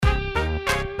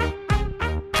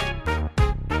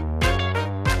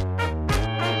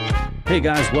Hey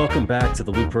guys, welcome back to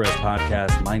the Lou Perez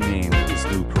podcast. My name is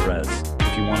Lou Perez.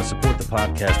 If you want to support the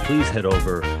podcast, please head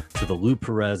over to the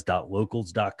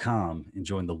louperez.locals.com and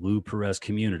join the Lou Perez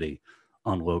community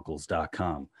on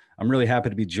locals.com. I'm really happy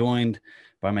to be joined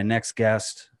by my next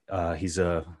guest. He's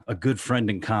a good friend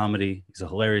in comedy. He's a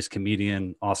hilarious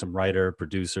comedian, awesome writer,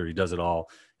 producer. He does it all.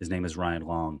 His name is Ryan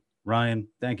Long. Ryan,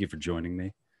 thank you for joining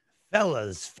me.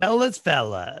 Fellas.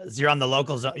 You're on the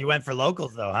locals. You went for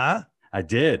locals though, huh? I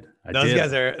did.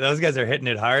 Those guys are hitting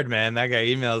it hard, man. That guy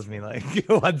emails me like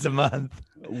once a month.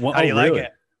 How do you like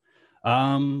it?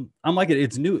 I'm like it.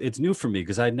 It's new for me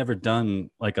because I'd never done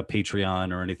like a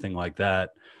Patreon or anything like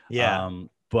that. Yeah.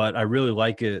 But I really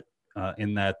like it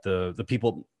in that the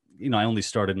people, I only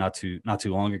started not too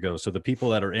long ago. So the people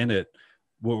that are in it,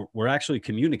 we're actually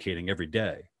communicating every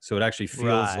day. So it actually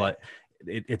feels like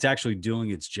it's actually doing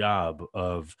its job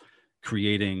of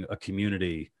creating a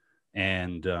community.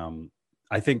 And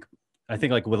I think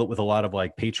like with a lot of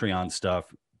like Patreon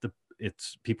stuff,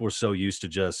 it's people are so used to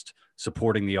just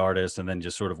supporting the artist and then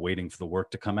just sort of waiting for the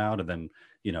work to come out and then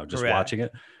just watching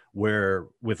it. Where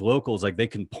with locals, like they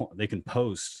can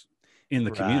post in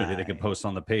the community, they can post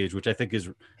on the page, which I think is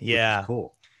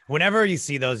cool. Whenever you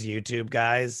see those YouTube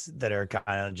guys that are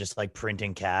kind of just like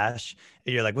printing cash,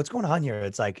 you're like, what's going on here?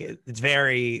 It's like,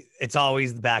 it's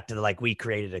always back to the, like, we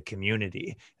created a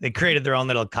community. They created their own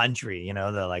little country,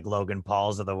 the like Logan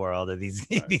Pauls of the world or these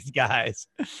guys.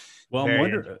 Well,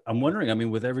 I'm wondering, I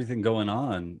mean, with everything going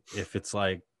on, if it's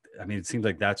like, I mean, it seems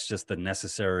like that's just the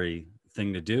necessary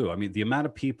thing to do. I mean, the amount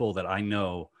of people that I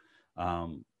know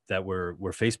that we're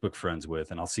Facebook friends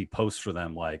with, and I'll see posts for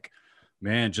them like,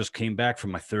 man, just came back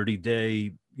from my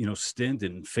 30-day, stint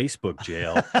in Facebook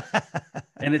jail.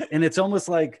 and it's almost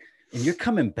like, and you're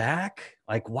coming back.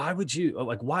 Like, why would you,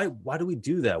 like, why do we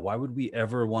do that? Why would we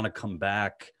ever want to come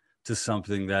back to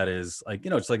something that is like,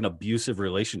 it's like an abusive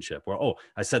relationship where, oh,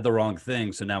 I said the wrong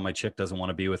thing, so now my chick doesn't want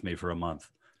to be with me for a month,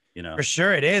 For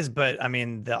sure it is. But I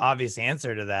mean, the obvious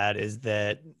answer to that is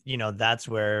that, that's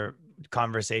where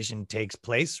conversation takes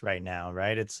place right now,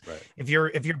 right? It's right. If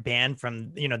you're banned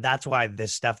from, that's why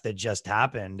this stuff that just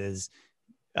happened is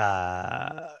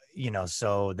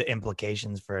so the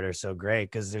implications for it are so great,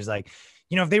 because there's like,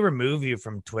 if they remove you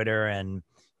from Twitter and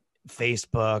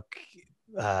Facebook,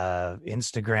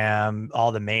 Instagram,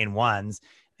 all the main ones,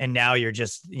 and now you're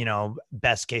just,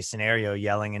 best case scenario,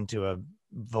 yelling into a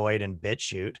void and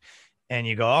BitChute, and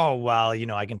you go, oh, well,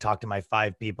 I can talk to my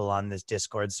 5 people on this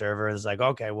Discord server. It's like,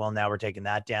 okay, well, now we're taking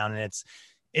that down. And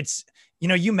it's,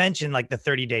 you mentioned like the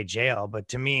 30-day jail, but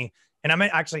to me, and I'm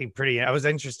actually I was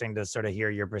interesting to sort of hear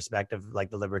your perspective, like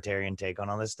the libertarian take on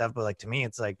all this stuff. But like, to me,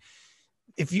 it's like,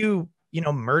 if you,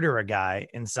 murder a guy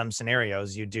in some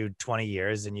scenarios, you do 20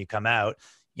 years and you come out,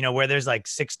 where there's like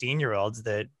 16-year-olds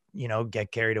that,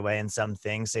 get carried away in some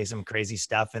things, say some crazy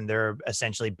stuff, and they're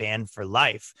essentially banned for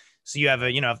life. So you have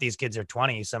if these kids are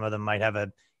 20, some of them might have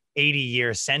a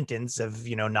 80-year sentence of,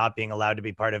 not being allowed to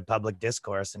be part of public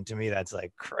discourse. And to me, that's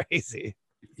like crazy.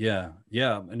 Yeah.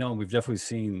 No, we've definitely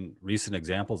seen recent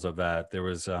examples of that. There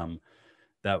was that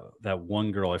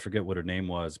one girl, I forget what her name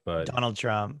was, but Donald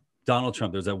Trump.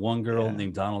 There's that one girl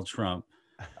named Donald Trump.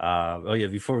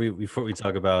 Before we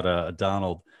talk about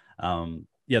Donald,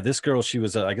 this girl, she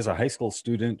was I guess a high school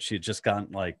student. She had just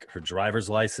gotten like her driver's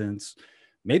license.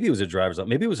 Maybe it was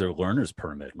maybe it was her learner's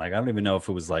permit. Like, I don't even know if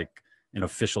it was like an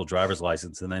official driver's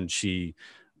license. And then she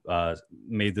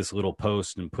made this little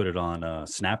post and put it on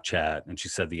Snapchat, and she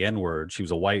said the N-word. She was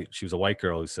a white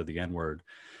girl who said the N-word,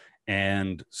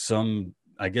 and some,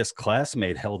 I guess,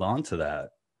 classmate held on to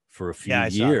that for a few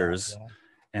years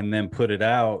and then put it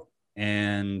out,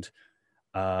 and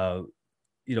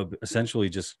essentially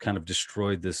just kind of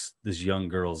destroyed this young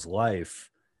girl's life.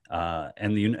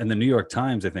 And the New York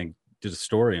Times, I think, did a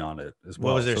story on it as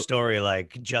well. What was their story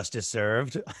like? Justice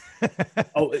served?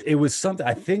 It was something.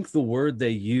 I think the word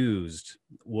they used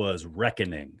was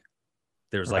reckoning.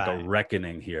 There's like a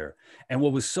reckoning here. And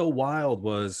what was so wild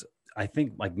was, I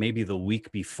think like maybe the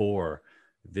week before,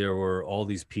 there were all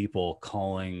these people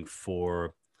calling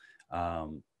for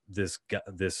this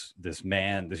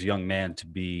young man to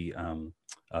be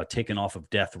taken off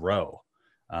of death row.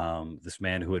 This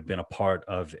man who had been a part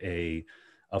of a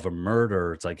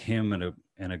murder. It's like him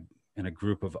and a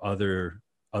group of other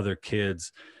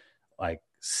kids like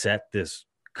set this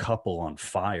couple on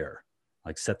fire,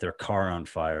 like set their car on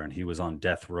fire, and he was on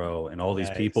death row. And all these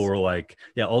people were like,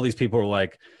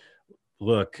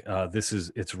 look,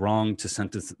 it's wrong to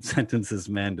sentence this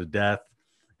man to death.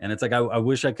 And it's like, I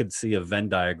wish I could see a Venn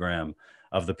diagram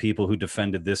of the people who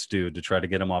defended this dude to try to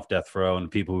get him off death row, and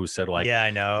people who said like, yeah,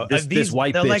 I know. this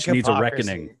white bitch like needs a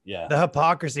reckoning. Yeah. The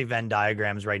hypocrisy Venn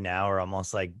diagrams right now are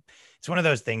almost like, it's one of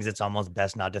those things that's almost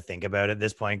best not to think about at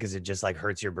this point because it just like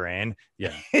hurts your brain.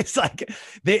 Yeah. It's like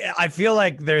I feel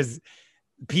like there's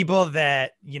people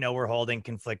that, you know, were holding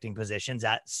conflicting positions.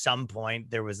 At some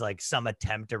point there was like some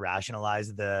attempt to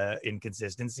rationalize the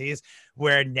inconsistencies,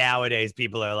 where nowadays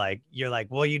people are like, you're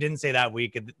like, well, you didn't say that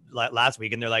last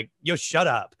week, and they're like, yo, shut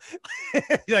up.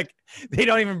 Like they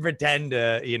don't even pretend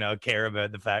to, you know, care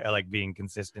about the fact of like being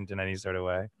consistent in any sort of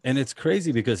way. And it's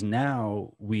crazy because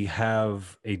now we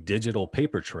have a digital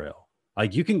paper trail.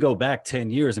 Like you can go back 10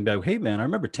 years and be like, hey man, I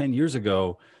remember 10 years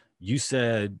ago you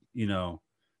said, you know,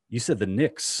 you said the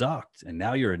Knicks sucked and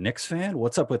now you're a Knicks fan.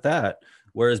 What's up with that?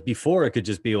 Whereas before it could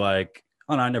just be like,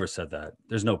 oh no, I never said that.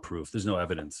 There's no proof. There's no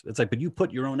evidence. It's like, but you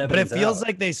put your own evidence. But it feels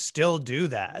like they still do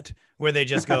that, where they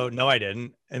just go, no, I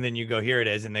didn't. And then you go, here it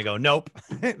is. And they go, nope.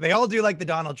 They all do like the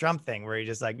Donald Trump thing where he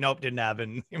just like, nope, didn't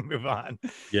happen. You move on.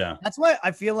 Yeah. That's why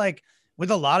I feel like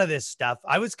with a lot of this stuff,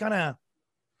 I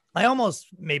almost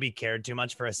maybe cared too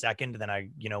much for a second. Then I,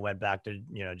 you know, went back to,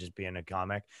 you know, just being a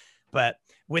comic. But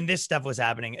when this stuff was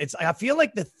happening, I feel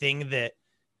like the thing that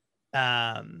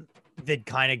that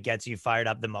kind of gets you fired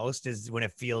up the most is when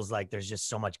it feels like there's just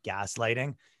so much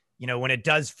gaslighting. You know, when it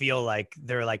does feel like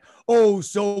they're like, oh,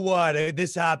 so what?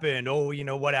 This happened. Oh, you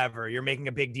know, whatever. You're making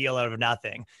a big deal out of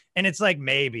nothing. And it's like,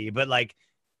 maybe, but like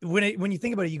when you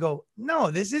think about it, you go,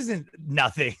 no, this isn't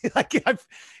nothing. Like,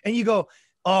 and you go,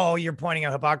 oh, you're pointing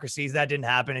out hypocrisies. That didn't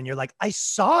happen. And you're like, I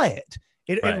saw it.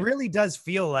 It really does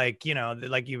feel like, you know,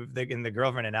 like in the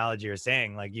girlfriend analogy you're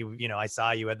saying, like you know, I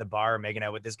saw you at the bar making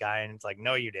out with this guy, and it's like,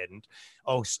 no, you didn't.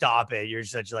 Oh, stop it. You're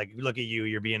such like, look at you.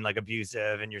 You're being like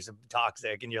abusive and you're so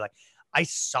toxic. And you're like, I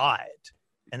saw it.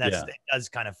 And it does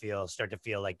kind of start to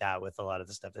feel like that with a lot of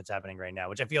the stuff that's happening right now,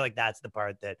 which I feel like that's the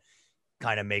part that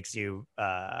kind of makes you,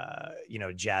 you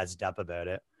know, jazzed up about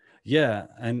it. Yeah.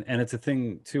 And it's a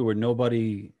thing too, where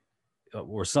nobody,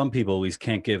 or some people at least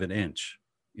can't give an inch.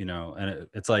 You know, and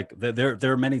it's like there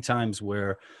are many times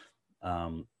where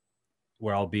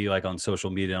I'll be like on social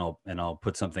media and I'll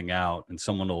put something out and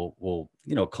someone will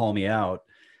you know, call me out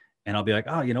and I'll be like,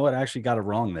 oh, you know what, I actually got it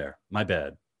wrong there, my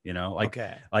bad. You know, like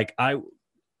like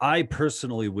I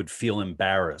personally would feel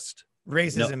embarrassed.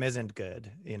 Racism isn't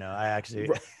good, you know. I actually,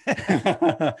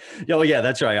 oh yeah,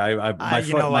 that's right. My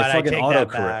fucking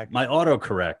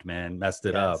autocorrect, man, messed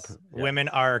it up. Yeah. Women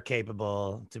are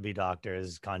capable to be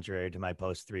doctors, contrary to my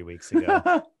post 3 weeks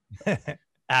ago.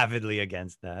 Avidly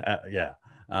against that. Yeah,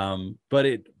 but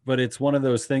it's one of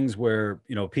those things where,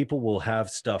 you know, people will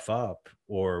have stuff up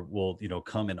or will, you know,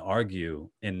 come and argue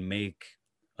and make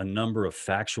a number of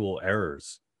factual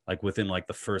errors, like within like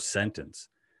the first sentence,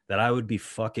 that I would be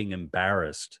fucking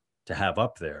embarrassed to have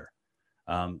up there,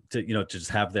 to, you know, to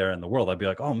just have there in the world. I'd be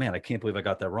like, oh man, I can't believe I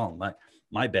got that wrong.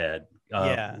 My bad.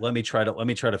 Let me try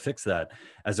to fix that,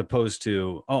 as opposed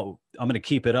to, oh, I'm going to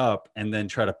keep it up and then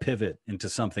try to pivot into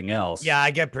something else. Yeah.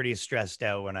 I get pretty stressed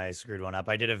out when I screwed one up.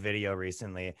 I did a video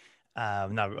recently,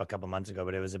 not a couple months ago,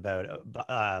 but it was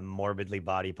about morbidly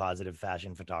body positive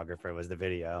fashion photographer was the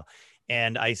video.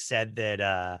 And I said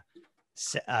that,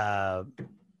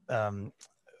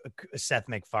 Seth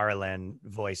MacFarlane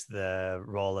voiced the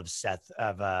role of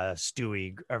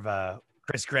Stewie of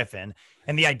Chris Griffin,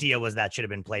 and the idea was that should have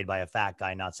been played by a fat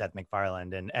guy, not Seth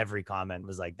MacFarlane. And every comment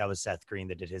was like, that was Seth Green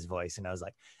that did his voice. And I was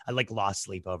like, I like lost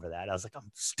sleep over that. I was like,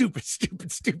 I'm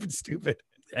stupid.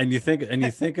 And you think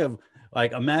of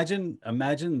like, imagine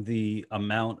the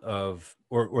amount of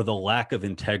or the lack of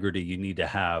integrity you need to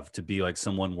have to be like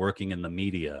someone working in the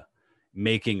media,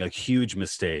 making a huge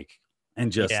mistake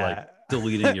and just like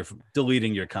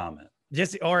deleting your comment.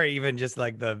 Or even just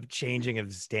like the changing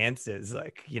of stances,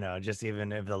 like, you know, just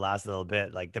even if the last little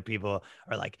bit, like the people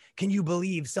are like, can you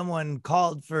believe someone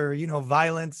called for, you know,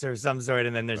 violence or some sort?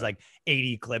 And then there's like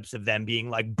 80 clips of them being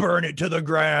like, burn it to the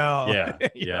ground. Yeah.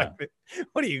 Yeah. Know?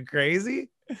 What are you, crazy?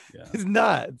 Yeah. It's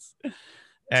nuts.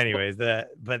 Anyways, as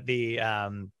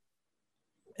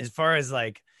far as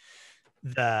like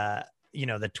the, you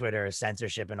know, the Twitter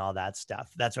censorship and all that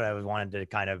stuff, that's what I wanted to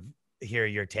kind of hear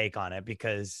your take on it,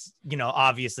 because, you know,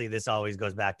 obviously this always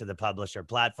goes back to the publisher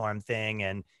platform thing.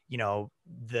 And, you know,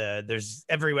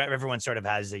 everyone sort of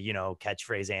has a, you know,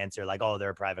 catchphrase answer like, oh,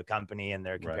 they're a private company and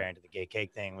they're comparing to the gay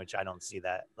cake thing, which I don't see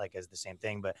that like as the same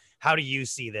thing. But how do you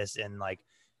see this in like,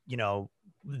 you know,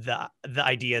 the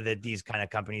idea that these kind of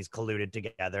companies colluded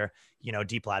together, you know,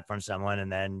 deplatform someone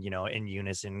and then, you know, in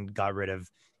unison got rid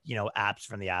of, you know, apps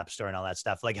from the App Store and all that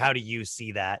stuff? Like, how do you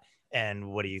see that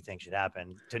And what do you think should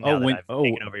happen to Oh, now that I've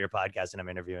taken over your podcast and I'm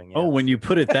interviewing you? Oh, when you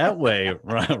put it that way,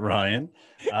 Ryan.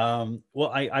 Well,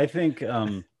 I think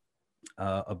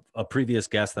a previous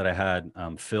guest that I had,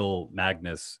 Phil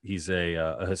Magnus, he's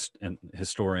a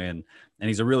historian, and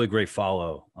he's a really great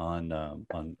follow on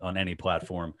any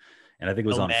platform. And I think it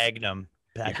was Phil on Magnum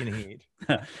back in heat.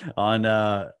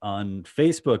 on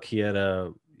Facebook. He had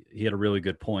a really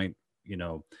good point,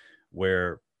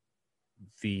 where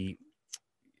the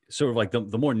sort of like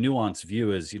the more nuanced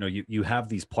view is, you have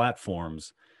these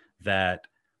platforms that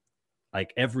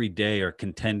like every day are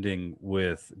contending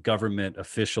with government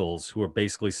officials who are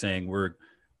basically saying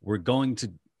we're going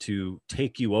to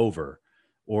take you over,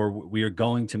 or we are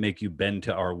going to make you bend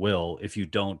to our will if you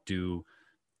don't do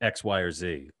X, Y, or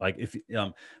Z. Like if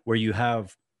where you'll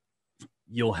have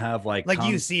like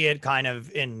you see it kind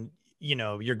of in,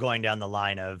 you're going down the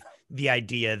line of the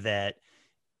idea that,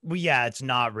 well, yeah, it's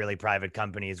not really private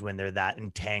companies when they're that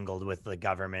entangled with the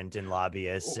government and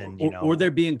lobbyists, and or they're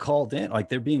being called in. Like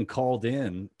they're being called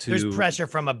in to. There's pressure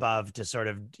from above to sort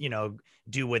of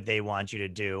do what they want you to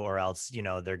do, or else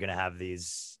they're going to have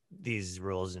these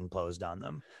rules imposed on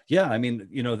them. Yeah, I mean,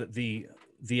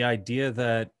 the idea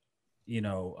that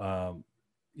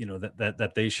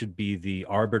that they should be the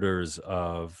arbiters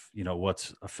of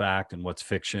what's a fact and what's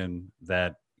fiction.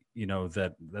 That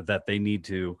that they need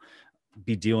to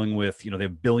be dealing with, they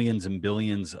have billions and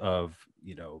billions of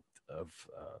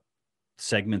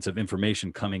segments of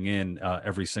information coming in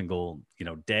every single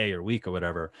day or week or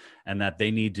whatever, and that they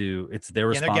need to, it's their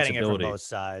responsibility, they're getting it from both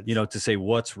sides, to say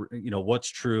what's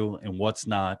true and what's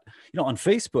not. On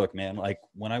Facebook, man, like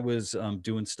when I was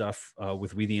doing stuff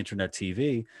with We the Internet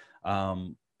TV,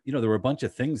 there were a bunch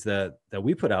of things that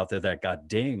we put out there that got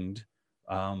dinged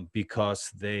because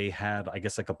they had, I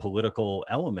guess, like a political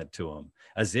element to them,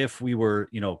 as if we were,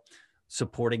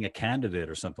 supporting a candidate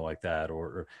or something like that,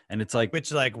 and it's like,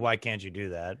 which, like, why can't you do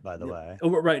that, by the way? Oh,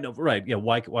 right. No, right. Yeah.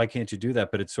 Why can't you do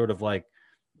that? But it's sort of like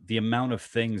the amount of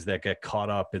things that get caught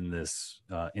up in this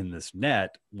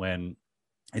net, when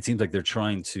it seems like they're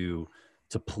trying to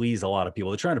please a lot of people.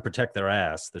 They're trying to protect their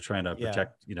ass. They're trying to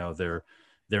protect,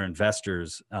 their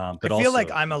investors. But I feel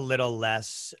like I'm a little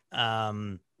less,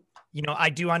 I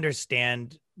do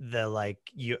understand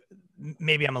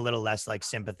maybe I'm a little less like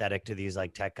sympathetic to these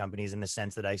like tech companies, in the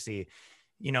sense that I see,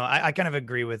 I kind of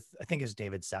agree with, I think it's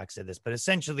David Sachs said this, but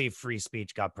essentially free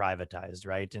speech got privatized,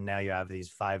 right? And now you have these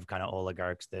 5 kind of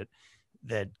oligarchs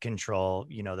that control,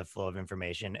 the flow of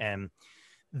information, and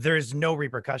there's no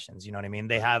repercussions. You know what I mean?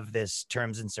 They have this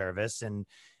terms and service, and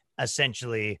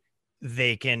essentially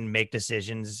they can make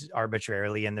decisions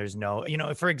arbitrarily, and there's no,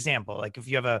 for example, like if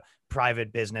you have a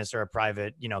private business or a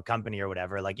private, company or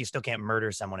whatever, like you still can't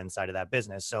murder someone inside of that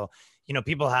business. So,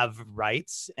 people have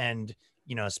rights, and,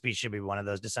 speech should be one of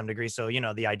those to some degree. So,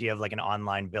 the idea of like an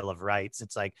online bill of rights,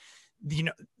 it's like,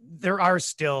 there are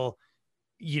still,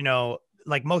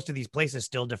 like most of these places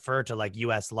still defer to like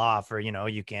US law for,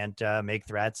 you can't make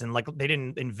threats. And like, they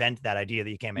didn't invent that idea that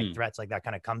you can't make threats. Like that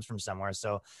kind of comes from somewhere.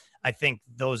 So I think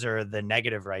those are the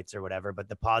negative rights or whatever, but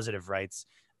the positive rights,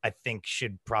 I think,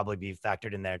 should probably be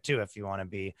factored in there too. If you want to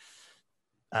be,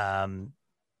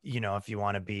 if you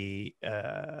want to be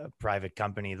a private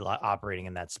company operating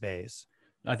in that space.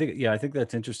 I think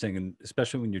that's interesting. And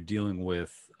especially when you're dealing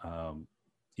with,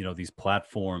 these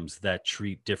platforms that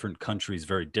treat different countries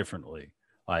very differently.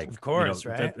 Like, of course,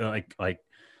 right?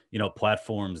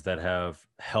 Platforms that have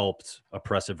helped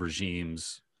oppressive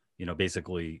regimes,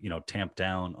 basically, tamp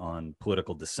down on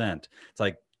political dissent. It's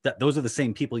like that. Those are the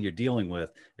same people you're dealing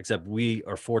with, except we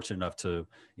are fortunate enough to,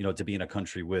 to be in a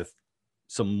country with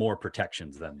some more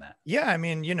protections than that. Yeah. I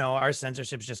mean, our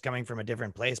censorship's just coming from a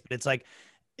different place, but it's like,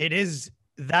 it is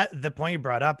that the point you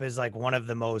brought up is like one of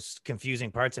the most confusing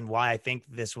parts, and why I think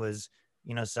this was,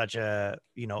 such a,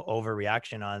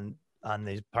 overreaction on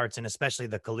these parts, and especially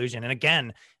the collusion. And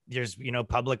again, there's,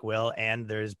 public will and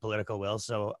there's political will.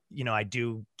 So, I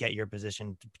do get your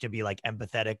position to be like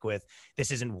empathetic with, this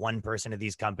isn't one person of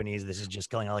these companies. This is just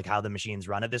killing like how the machines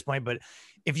run at this point. But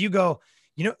if you go,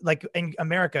 like in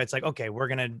America, it's like, okay, we're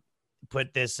going to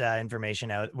put this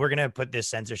information out. We're going to put this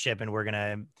censorship, and we're going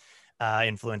to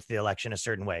influence the election a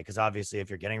certain way. Because obviously, if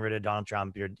you're getting rid of Donald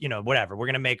Trump, you're, whatever, we're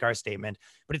going to make our statement.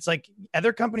 But it's like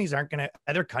other countries aren't going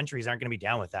to be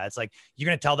down with that. It's like, you're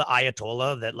going to tell the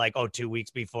Ayatollah that like, 2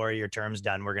 weeks before your term's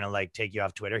done, we're going to like take you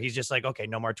off Twitter. He's just like, okay,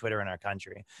 no more Twitter in our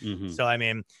country. Mm-hmm. So, I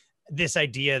mean, this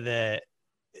idea that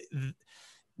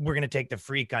we're going to take the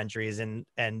free countries and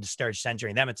start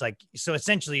censoring them. It's like, so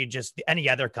essentially just any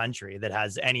other country that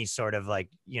has any sort of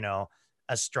like,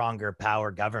 a stronger power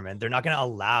government, they're not going to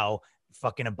allow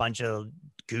fucking a bunch of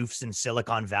goofs in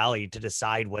Silicon Valley to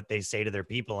decide what they say to their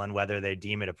people and whether they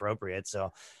deem it appropriate.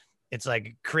 So it's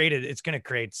like it's going to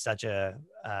create such a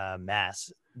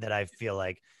mess that I feel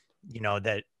like,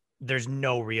 that there's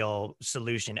no real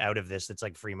solution out of this. That's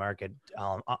like free market,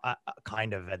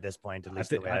 kind of at this point, at least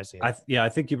the way I see it. I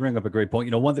think you bring up a great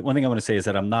point. One thing I want to say is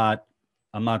that I'm not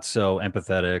so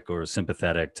empathetic or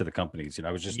sympathetic to the companies.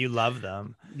 I was just, you love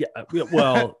them. Yeah.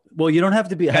 Well, you don't have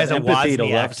to be have empathy to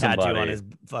love somebody. Tattoo on his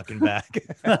fucking back.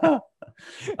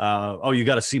 Oh, you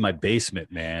got to see my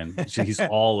basement, man. He's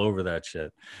all over that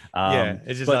shit. Yeah,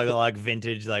 it's just like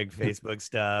vintage like Facebook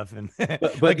stuff, and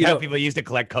like how people used to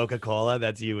collect Coca-Cola.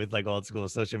 That's you with like old school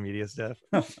social media stuff.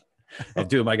 Oh,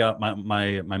 dude, I got my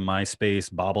MySpace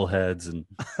bobbleheads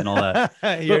and all that.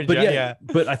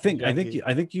 But I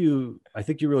think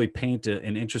you really paint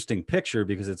an interesting picture,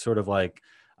 because it's sort of like,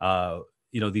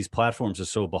 these platforms are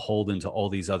so beholden to all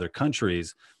these other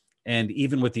countries, and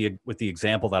even with the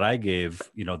example that I gave,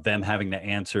 them having to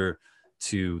answer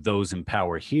to those in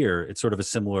power here, it's sort of a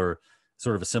similar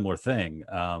thing,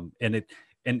 and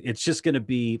it's just going to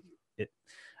be.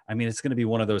 It's going to be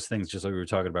one of those things, just like we were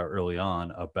talking about early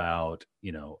on, about,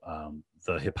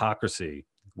 the hypocrisy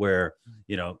where,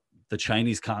 the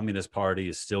Chinese Communist Party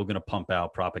is still going to pump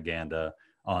out propaganda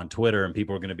on Twitter, and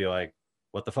people are going to be like,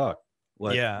 what the fuck?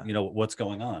 What's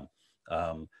going on?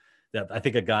 I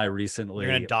think a guy recently...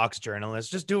 You're going to dox journalists.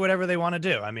 Just do whatever they want to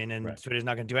do. And right. Twitter's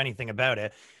not going to do anything about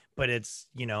it. But it's,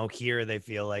 here they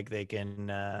feel like they can...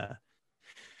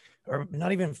 or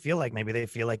not even feel like, maybe they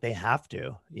feel like they have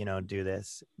to, do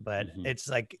this, but it's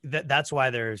like, that's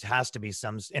why there has to be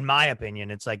some, in my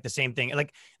opinion, it's like the same thing.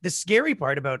 Like the scary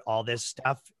part about all this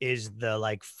stuff is the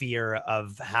like fear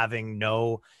of having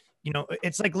no,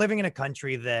 it's like living in a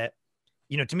country that,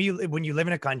 to me, when you live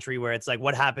in a country where it's like,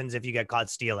 what happens if you get caught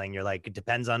stealing? You're like, it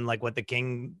depends on like what the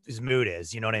king's mood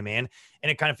is. You know what I mean? And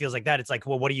it kind of feels like that. It's like,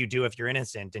 well, what do you do if you're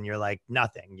innocent? And you're like,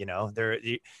 nothing,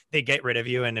 they get rid of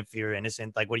you. And if you're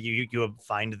innocent, like, what do you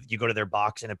find? You go to their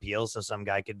box and appeal. So some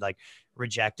guy could like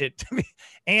reject it.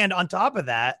 And on top of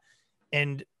that,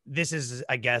 and this is,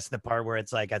 I guess, the part where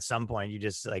it's like, at some point you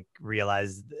just like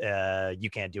realize you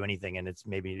can't do anything. And it's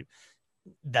maybe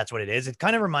that's what it is. It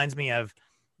kind of reminds me of,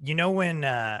 when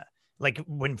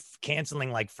when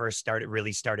canceling like first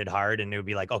started hard, and it would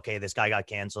be like, okay, this guy got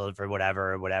canceled for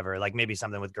whatever, like maybe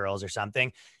something with girls or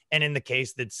something. And in the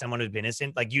case that someone who's been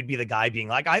innocent, like you'd be the guy being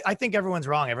like, I think everyone's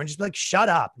wrong. Everyone just be like, shut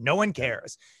up. No one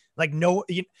cares. Like, no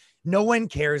one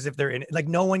cares if they're in, like,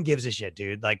 no one gives a shit,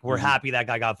 dude. Like, we're happy that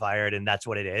guy got fired, and that's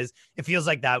what it is. It feels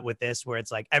like that with this, where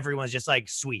it's like, everyone's just like,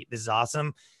 sweet, this is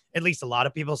awesome. At least a lot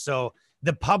of people. So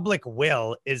the public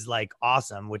will is like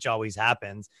awesome, which always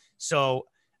happens. So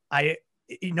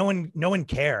no one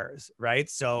cares. Right.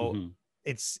 So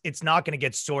it's not going to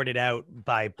get sorted out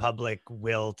by public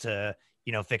will to,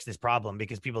 fix this problem,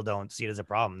 because people don't see it as a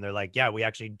problem. They're like, yeah, we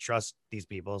actually trust these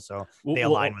people. So they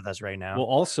align with us right now. Well,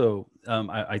 also,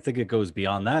 I think it goes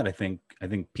beyond that. I think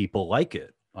people like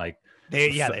it. Like,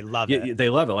 they love it. They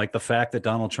love it. Like the fact that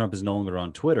Donald Trump is no longer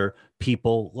on Twitter,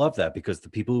 people love that, because the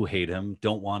people who hate him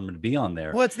don't want him to be on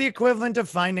there. Well, it's the equivalent of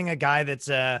finding a guy that's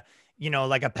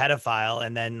like a pedophile,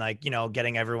 and then like,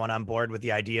 getting everyone on board with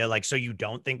the idea, like, so you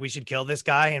don't think we should kill this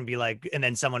guy, and be like, and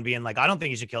then someone being like, I don't think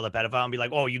you should kill the pedophile, and be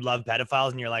like, oh, you love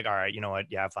pedophiles, and you're like, all right, you know what?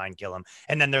 Yeah, fine, kill him.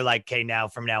 And then they're like, okay,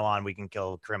 from now on, we can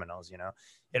kill criminals.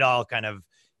 It all kind of,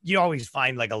 you always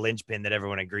find like a linchpin that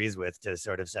everyone agrees with to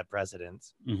sort of set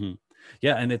precedents.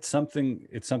 Yeah. And it's something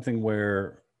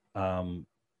where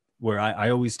I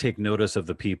always take notice of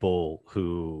the people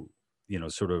who,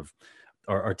 sort of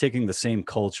are taking the same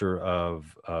culture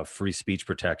of free speech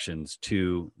protections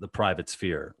to the private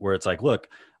sphere, where it's like, look,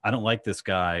 I don't like this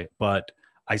guy, but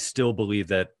I still believe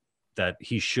that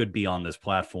he should be on this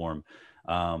platform.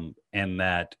 And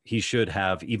that he should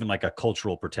have even like a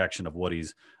cultural protection of what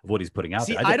he's putting out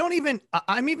there.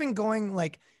 I'm even going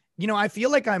like, I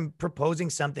feel like I'm proposing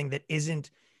something that isn't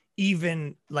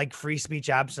even like free speech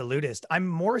absolutist. I'm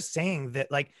more saying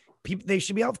that like people, they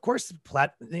should be, of course,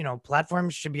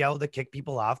 platforms should be able to kick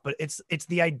people off, but it's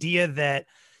the idea that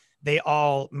they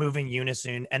all move in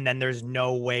unison, and then there's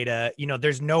no way to,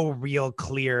 there's no real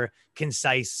clear,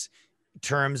 concise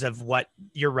terms of what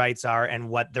your rights are and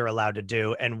what they're allowed to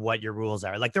do and what your rules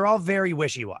are. Like, they're all very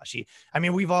wishy-washy. I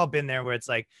mean, we've all been there where it's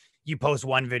like you post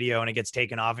one video and it gets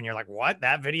taken off and you're like, what,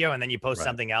 that video? And then you post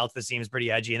something else that seems pretty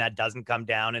edgy and that doesn't come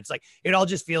down. It's like, it all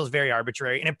just feels very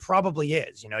arbitrary, and it probably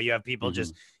is. You have people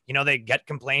just, they get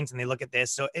complaints and they look at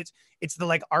this. So it's the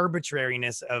like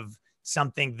arbitrariness of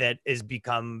something that is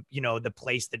become, the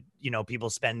place that, people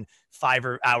spend 5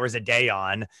 hours a day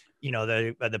on,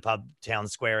 the pub town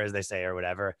square, as they say, or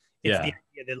whatever. It's the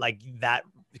idea that like that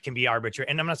can be arbitrary.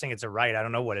 And I'm not saying it's a right. I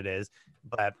don't know what it is,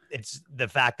 but it's the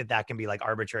fact that that can be like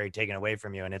arbitrary taken away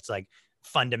from you. And it's like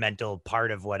fundamental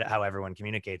part of how everyone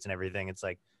communicates and everything. It's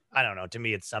like, I don't know. To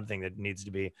me, it's something that needs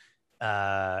to be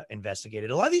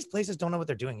investigated. A lot of these places don't know what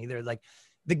they're doing either. Like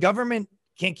the government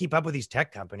can't keep up with these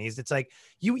tech companies. It's like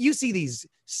you see these,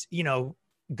 you know,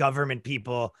 government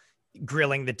people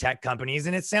grilling the tech companies,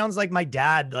 and it sounds like my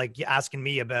dad like asking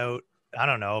me about, I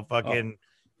don't know, fucking,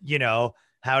 you know,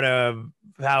 how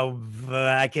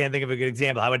I can't think of a good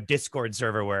example, how a Discord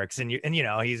server works. And you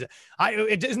know,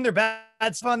 isn't there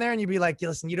bad stuff on there? And you'd be like,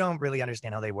 listen, you don't really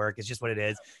understand how they work. It's just what it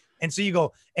is. And so you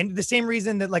go, and the same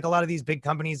reason that like a lot of these big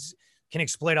companies can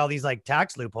exploit all these like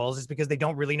tax loopholes is because they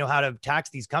don't really know how to tax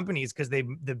these companies, because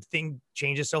the thing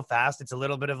changes so fast. It's a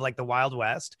little bit of like the Wild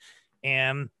West.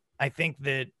 And I think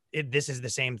that this is the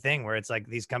same thing where it's like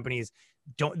these companies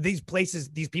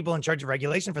these people in charge of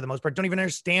regulation for the most part don't even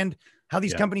understand how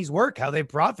these companies work, how they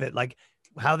profit, like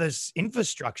how this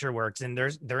infrastructure works. And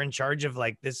they're in charge of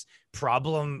like this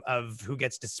problem of who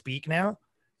gets to speak now.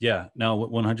 Yeah, no,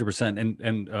 100%.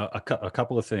 And a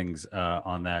couple of things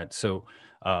on that. So,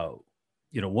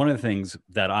 you know, one of the things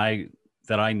that I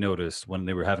noticed when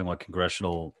they were having like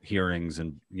congressional hearings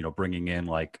and, you know, bringing in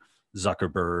like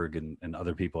Zuckerberg and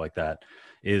other people like that,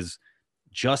 is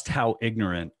just how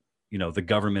ignorant, you know, the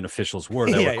government officials were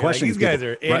that were questioning these guys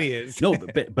are idiots. Right? No,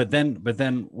 but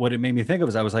then what it made me think of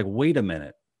is I was like, wait a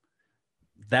minute,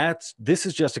 this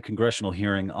is just a congressional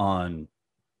hearing on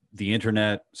the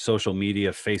internet, social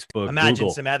media, Facebook, imagine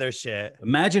Google. Some other shit.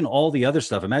 Imagine all the other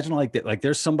stuff. Imagine like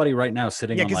there's somebody right now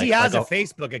sitting on, because he has a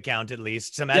Facebook account, at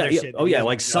least some other shit. Oh yeah,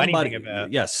 like somebody,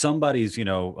 somebody's, you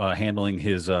know, handling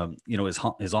his you know,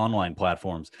 his online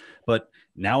platforms. But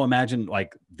now imagine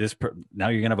like now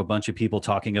you're gonna have a bunch of people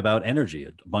talking about energy,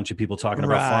 a bunch of people talking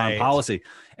about foreign policy,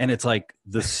 and it's like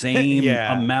the same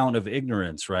amount of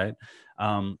ignorance, right?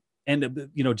 And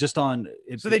you know, just on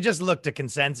so they just look to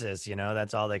consensus, you know,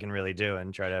 that's all they can really do,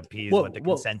 and try to appease what the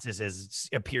consensus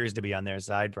appears to be on their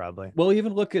side, probably. Well,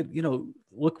 even look at, you know,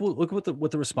 look what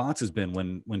the response has been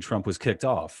when Trump was kicked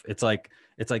off. It's like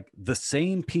the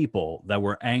same people that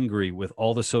were angry with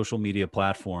all the social media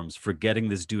platforms for getting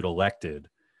this dude elected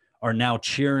are now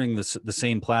cheering the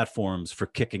same platforms for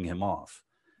kicking him off.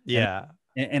 Yeah,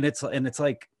 and it's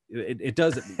like. It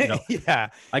does, you know. Yeah,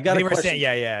 I got. They were saying,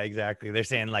 exactly. They're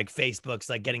saying like Facebook's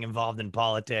like getting involved in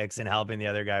politics and helping the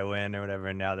other guy win or whatever.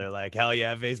 And now they're like, hell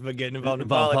yeah, Facebook getting involved in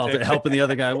politics, helping the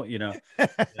other guy. You know,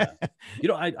 you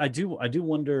know. I do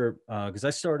wonder because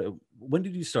I started. When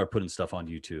did you start putting stuff on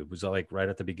YouTube? Was that like right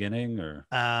at the beginning or?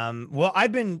 Well,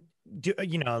 I've been.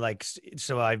 You know, like,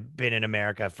 so I've been in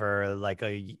America for like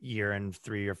a year and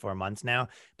 3 or 4 months now.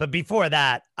 But before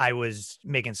that, I was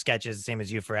making sketches, the same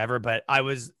as you, forever. But I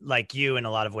was like you in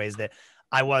a lot of ways that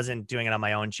I wasn't doing it on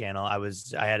my own channel.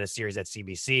 I had a series at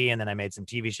CBC, and then I made some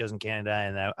TV shows in Canada,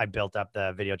 and I built up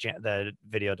the video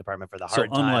department for the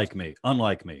Hard Times.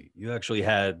 Unlike me, you actually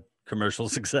had commercial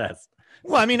success.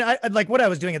 Well, I mean, I like what I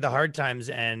was doing at the Hard Times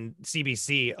and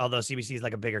CBC, although CBC is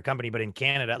like a bigger company, but in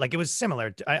Canada, like it was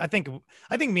similar. I think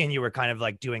me and you were kind of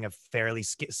like doing a fairly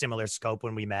similar scope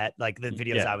when we met. Like the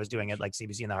videos I was doing at like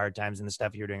CBC and the Hard Times and the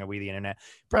stuff you were doing at We the Internet,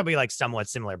 probably like somewhat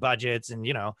similar budgets, and,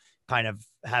 you know, kind of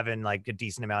having like a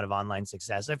decent amount of online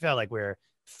success. I felt like we're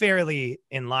fairly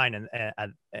in line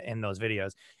in those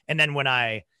videos. And then when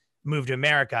I moved to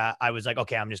America, I was like,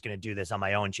 okay, I'm just going to do this on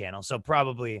my own channel. So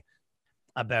probably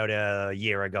about a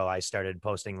year ago, I started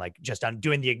posting like just on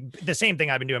doing the same thing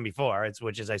I've been doing before.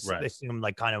 Which is I assume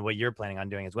like kind of what you're planning on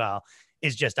doing as well,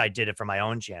 is just I did it for my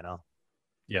own channel.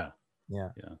 Yeah.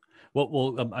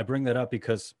 Well, I bring that up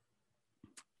because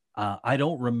I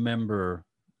don't remember,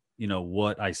 you know,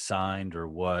 what I signed or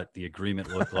what the agreement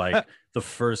looked like the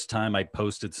first time I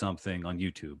posted something on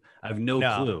YouTube. I have no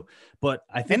clue, but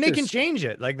I think they can change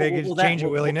it. Like they can change it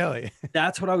willy nilly.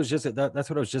 That's what I was just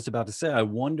about to say. I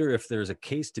wonder if there's a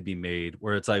case to be made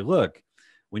where it's like, look,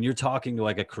 when you're talking to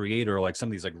like a creator, like some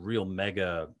of these like real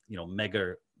mega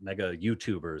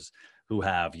YouTubers who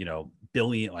have, you know,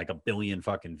 a billion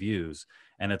fucking views.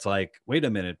 And it's like, wait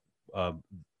a minute,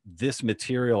 this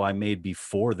material I made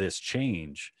before this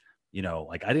change, you know,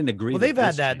 like I didn't agree. Well, they've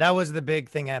had that. That was the big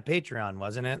thing at Patreon,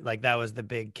 wasn't it? Like that was the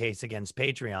big case against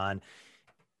Patreon,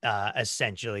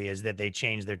 essentially, is that they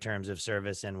changed their terms of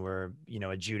service and were, you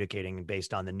know, adjudicating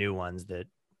based on the new ones that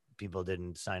people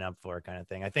didn't sign up for, kind of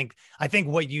thing. I think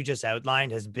what you just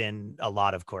outlined has been a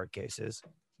lot of court cases.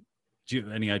 Do you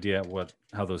have any idea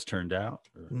how those turned out?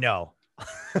 No.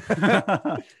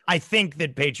 I think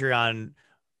that Patreon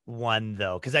one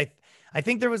though, because I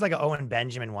think there was like an Owen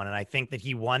Benjamin one, and I think that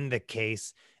he won the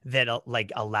case that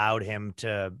like allowed him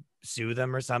to sue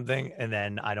them or something, and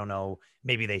then I don't know,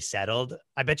 maybe they settled.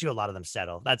 I bet you a lot of them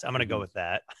settle. I'm gonna go with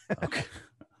that. Okay.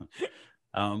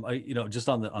 Just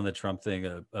on the Trump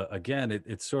thing, again,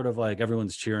 it's sort of like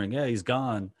everyone's cheering, yeah, he's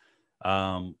gone.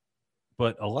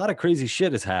 But a lot of crazy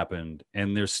shit has happened,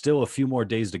 and there's still a few more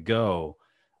days to go.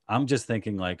 I'm just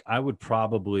thinking, like, I want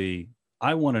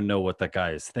to know what that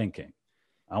guy is thinking.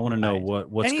 I want to know what's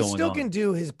going on. And he still can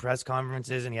do his press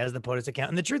conferences, and he has the POTUS account.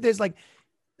 And the truth is, like,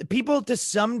 people to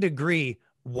some degree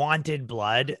wanted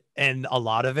blood, and a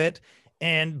lot of it.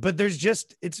 But there's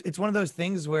just, it's one of those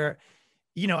things where,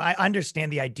 I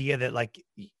understand the idea that, like,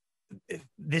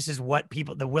 this is what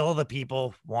the will of the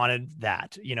people wanted,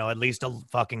 that, at least a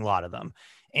fucking lot of them.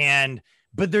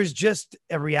 But there's just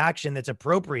a reaction that's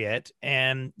appropriate.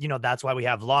 And, that's why we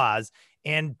have laws.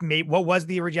 And what was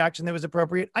the reaction that was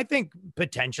appropriate? I think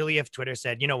potentially if Twitter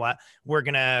said, you know what, we're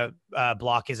going to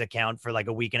block his account for like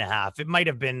a week and a half, it might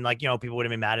have been like, people would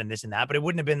have been mad and this and that, but it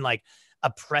wouldn't have been like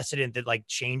a precedent that like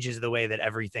changes the way that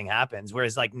everything happens.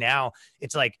 Whereas like now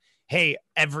it's like, hey,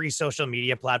 every social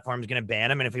media platform is going to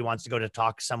ban him. And if he wants to go to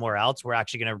talk somewhere else, we're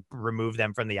actually going to remove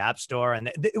them from the app store.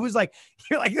 And it was like,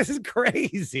 you're like, this is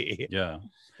crazy. Yeah.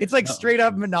 It's like straight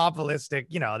up monopolistic.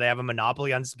 They have a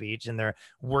monopoly on speech, and they're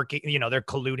working, they're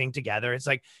colluding together. It's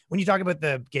like when you talk about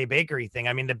the gay bakery thing,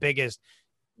 I mean, the biggest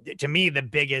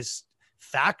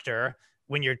factor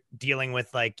when you're dealing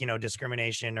with like,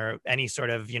 discrimination or any sort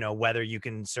of, whether you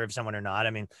can serve someone or not. I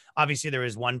mean, obviously there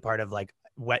is one part of like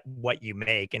what you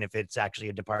make, and if it's actually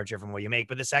a departure from what you make.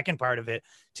 But the second part of it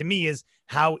to me is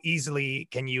how easily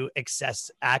can you access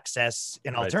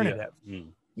an alternative?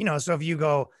 So if you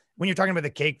go, when you're talking about the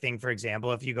cake thing, for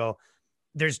example, if you go,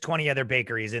 there's 20 other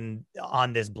bakeries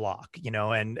on this block,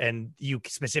 and you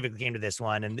specifically came to this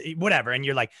one and whatever. And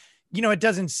you're like, it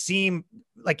doesn't seem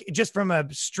like, just from a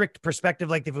strict perspective,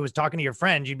 like if it was talking to your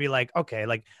friend, you'd be like, okay,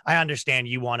 like I understand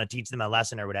you want to teach them a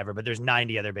lesson or whatever, but there's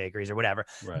 90 other bakeries or whatever.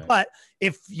 Right. But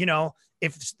if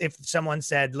someone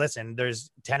said, listen,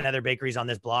 there's 10 other bakeries on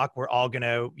this block, we're all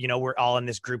gonna, we're all in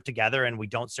this group together and we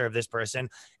don't serve this person.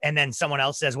 And then someone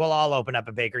else says, well, I'll open up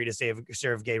a bakery to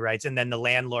serve gay rights. And then the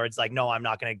landlord's like, no, I'm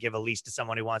not going to give a lease to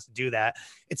someone who wants to do that.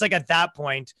 It's like at that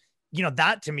point,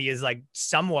 that to me is like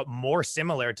somewhat more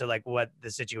similar to like what the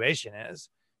situation is.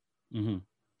 Mm-hmm.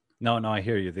 No, I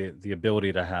hear you. The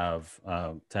ability to have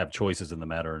choices in the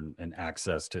matter and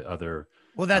access to other.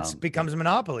 Well, that's becomes a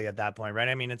monopoly at that point, right?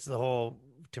 I mean, it's the whole,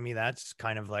 to me, that's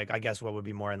kind of like, I guess what would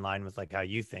be more in line with like how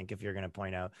you think, if you're going to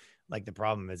point out like the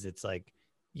problem is it's like,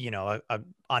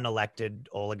 unelected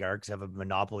oligarchs have a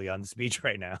monopoly on speech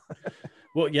right now.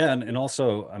 Well, yeah. And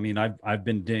also, I mean, I've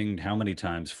been dinged how many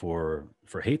times for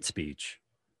hate speech.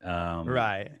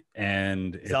 Right.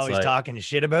 And he's always like, talking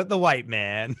shit about the white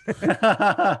man.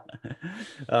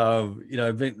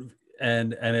 I've been,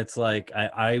 and it's like,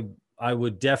 I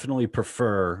would definitely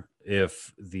prefer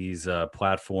if these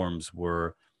platforms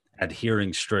were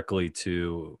adhering strictly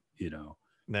to,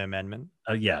 the amendment.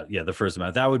 Yeah. The First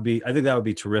Amendment. I think that would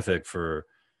be terrific for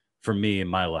me in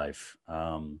my life.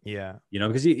 Yeah.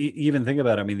 Because you even think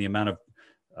about it, I mean, the amount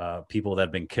of people that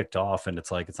have been kicked off, and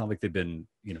it's like, it's not like they've been,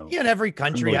 Yeah, and every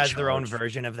country has their own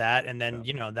version of that. And then,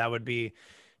 that would be,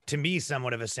 to me,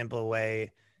 somewhat of a simple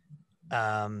way,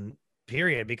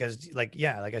 period. Because like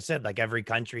I said, like every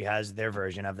country has their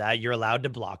version of that. You're allowed to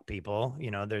block people,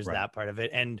 there's that part of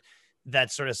it. And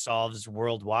that sort of solves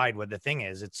worldwide what the thing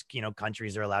is. It's,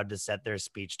 countries are allowed to set their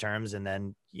speech terms, and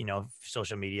then,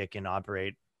 social media can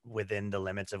operate within the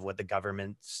limits of what the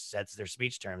government sets their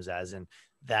speech terms as. And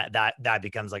that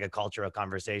becomes like a cultural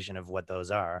conversation of what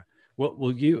those are.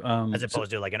 Well, you, as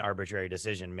opposed to like an arbitrary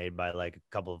decision made by like a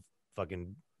couple of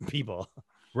fucking people.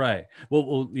 Right.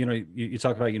 Well, you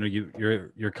talk about,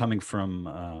 you're coming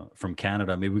from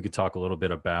Canada. Maybe we could talk a little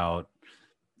bit about,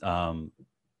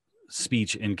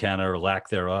 speech in Canada or lack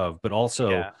thereof, but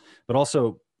also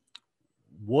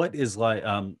what is like,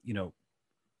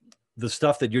 the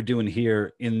stuff that you're doing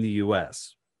here in the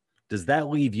US, does that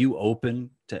leave you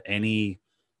open to any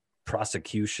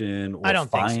prosecution or I don't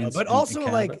think so, but also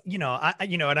like, and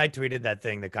I tweeted that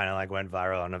thing that kind of like went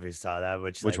viral. I don't know if you saw that,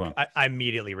 which one? I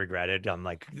immediately regretted. I'm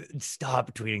like,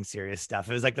 stop tweeting serious stuff.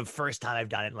 It was like the first time I've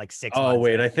done it in like 6 months. Oh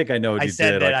wait, I think I know what I you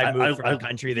said did. that I moved from a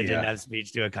country that didn't have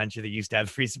speech to a country that used to have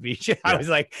free speech. I was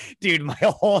like, dude, my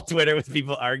whole Twitter was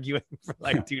people arguing for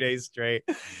like 2 days straight.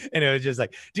 And it was just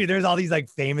like, dude, there's all these like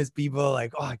famous people,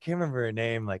 like, oh, I can't remember her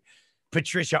name. Like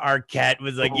Patricia Arquette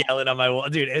was like yelling on my wall,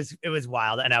 dude. It was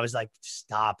wild. And I was like,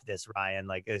 stop this, Ryan.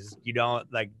 Like, you don't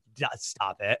like, just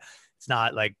stop it. It's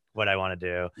not like what I want to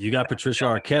do. You got Patricia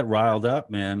Arquette riled up,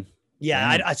 man.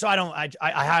 Yeah, so I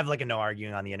have like a no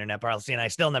arguing on the internet policy, and I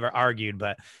still never argued,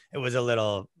 but it was a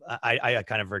little, I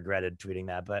kind of regretted tweeting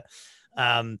that. But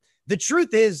the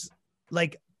truth is,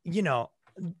 like, you know,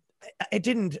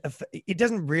 it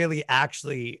doesn't really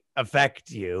actually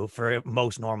affect you for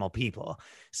most normal people.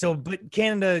 So, but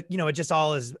Canada, you know, it just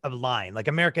all is a line. Like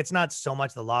America, it's not so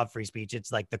much the law of free speech,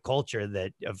 it's like the culture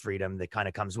that of freedom that kind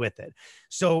of comes with it.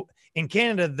 So in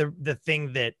Canada, the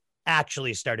thing that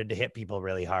actually started to hit people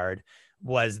really hard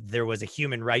was there was a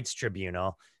human rights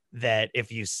tribunal that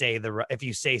if you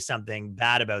say something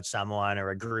bad about someone or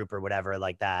a group or whatever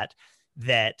like that,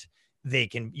 that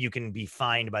you can be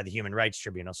fined by the human rights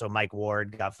tribunal. So Mike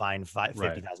Ward got fined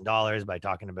 $50,000 by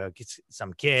talking about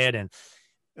some kid. And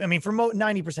I mean, for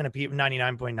 90% of people,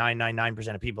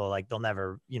 99.999% of people, like they'll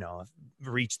never, you know,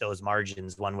 reach those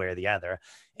margins one way or the other.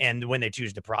 And when they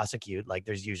choose to prosecute, like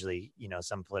there's usually, you know,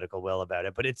 some political will about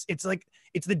it, but it's like,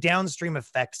 it's the downstream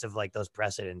effects of like those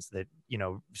precedents that, you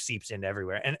know, seeps into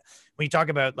everywhere. And when you talk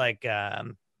about like,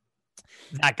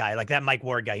 that guy, like that Mike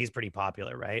Ward guy, he's pretty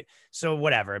popular, right? So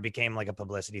whatever, it became like a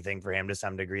publicity thing for him to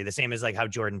some degree. The same as like how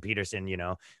Jordan Peterson, you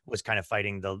know, was kind of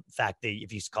fighting the fact that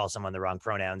if you call someone the wrong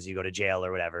pronouns, you go to jail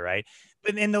or whatever, right?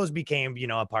 But then those became, you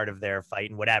know, a part of their fight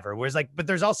and whatever. Whereas like, but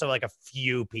there's also like a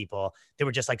few people that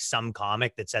were just like some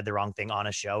comic that said the wrong thing on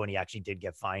a show and he actually did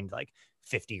get fined like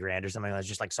 50 grand or something. That's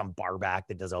just like some barback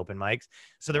that does open mics.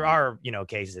 So there are, you know,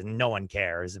 cases and no one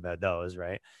cares about those,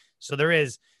 right? So there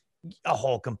is a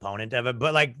whole component of it,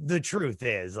 but like the truth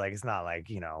is like it's not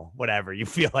like, you know, whatever you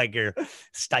feel like you're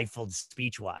stifled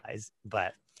speech wise.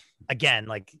 But again,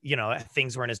 like, you know,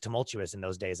 things weren't as tumultuous in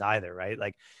those days either, right?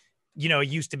 Like, you know, it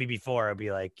used to be before it'd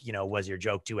be like, you know, was your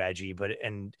joke too edgy? But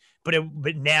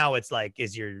now it's like,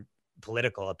 is your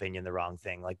political opinion the wrong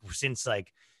thing? Like since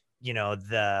like, you know,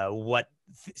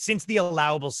 since the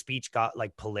allowable speech got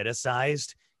like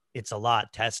politicized, it's a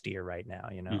lot testier right now,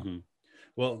 you know? Mm-hmm.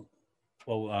 Well,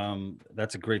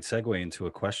 that's a great segue into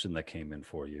a question that came in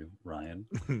for you, Ryan.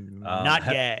 Not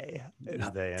gay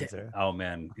is the answer. Oh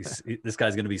man, this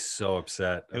guy's going to be so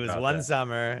upset. It was one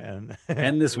summer,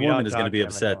 and this woman is going to be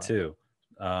upset too.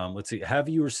 Let's see. Have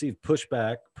you received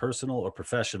pushback, personal or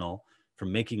professional,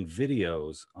 from making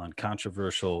videos on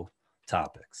controversial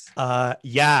topics?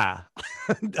 Yeah,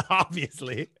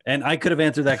 obviously. And I could have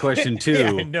answered that question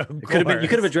too. Yeah, no, you could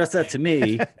have addressed that to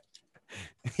me.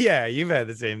 Yeah, you've had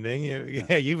the same thing.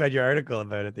 You've had your article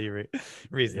about it that you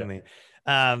recently.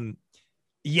 Yeah.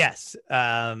 Yes,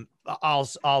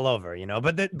 all over, you know.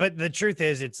 But the truth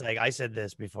is, it's like I said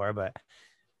this before, but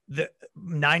the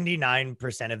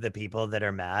 99% of the people that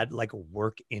are mad like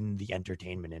work in the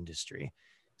entertainment industry.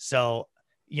 So,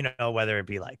 you know, whether it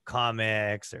be like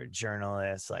comics or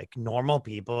journalists, like normal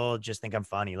people just think I'm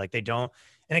funny. Like they don't.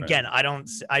 And again, right.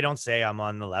 I don't say I'm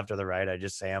on the left or the right. I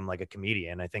just say I'm like a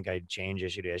comedian. I think I change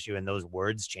issue to issue, and those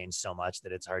words change so much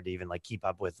that it's hard to even like keep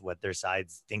up with what their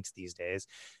side thinks these days.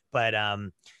 But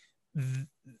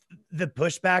the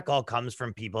pushback all comes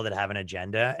from people that have an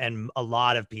agenda, and a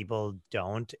lot of people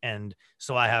don't. And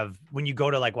so when you go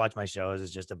to like watch my shows,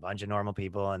 it's just a bunch of normal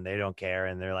people and they don't care.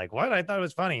 And they're like, what? I thought it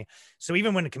was funny. So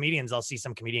even when the comedians, I'll see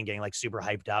some comedian getting like super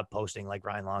hyped up, posting like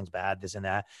Ryan Long's bad, this and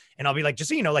that. And I'll be like, just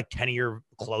so you know, like 10 of your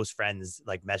close friends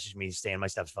like message me saying my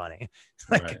stuff's funny.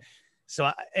 Like, right.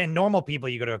 So, and normal people,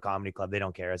 you go to a comedy club, they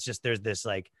don't care. It's just, there's this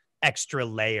like extra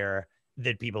layer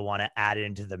that people want to add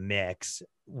into the mix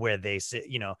where they say,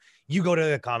 you know, you go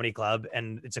to a comedy club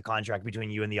and it's a contract between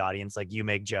you and the audience. Like you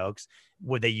make jokes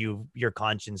where your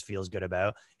conscience feels good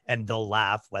about, and they'll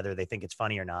laugh whether they think it's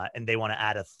funny or not. And they want to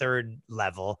add a third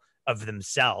level of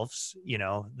themselves, you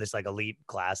know, this like elite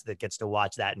class that gets to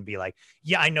watch that and be like,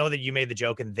 yeah, I know that you made the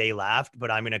joke and they laughed,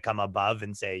 but I'm going to come above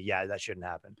and say, yeah, that shouldn't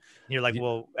happen. And you're like,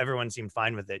 well, everyone seemed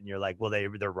fine with it. And you're like, well,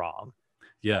 they're wrong.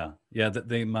 Yeah.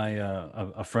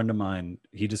 A friend of mine,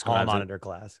 he describes Hall monitor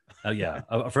class.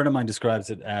 A friend of mine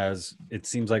describes it as, it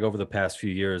seems like over the past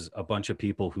few years, a bunch of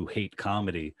people who hate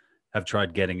comedy have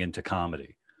tried getting into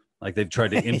comedy. Like they've tried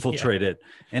to infiltrate it.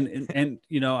 And,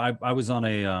 you know, I was on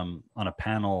a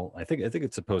panel, I think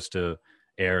it's supposed to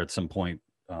air at some point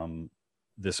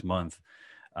this month.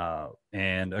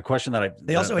 And a question that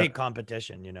they also hate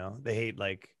competition, you know, they hate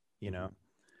like, you know,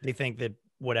 they think that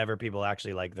whatever people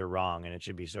actually like, they're wrong and it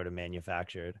should be sort of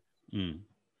manufactured. And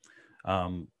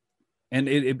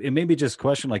it made me just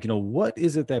question, like, you know, what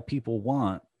is it that people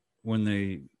want when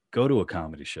they go to a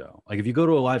comedy show? Like if you go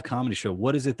to a live comedy show,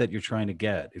 what is it that you're trying to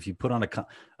get? If you put on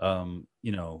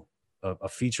a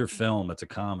feature film that's a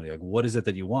comedy, like what is it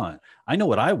that you want? I know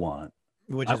what I want.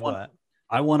 Which is what?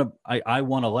 I want to, I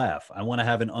want to laugh. I want to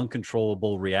have an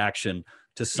uncontrollable reaction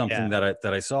to something that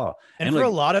I saw. And for a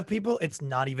lot of people, it's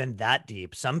not even that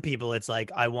deep. Some people, it's like,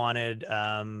 I wanted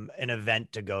an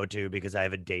event to go to because I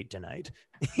have a date tonight.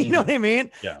 You know what I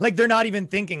mean? Yeah. Like, they're not even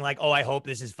thinking like, oh, I hope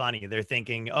this is funny. They're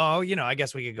thinking, oh, I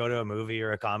guess we could go to a movie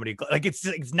or a comedy. Like,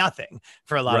 it's nothing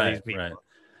for a lot of these people. Right.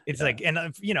 It's like, and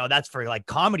that's for like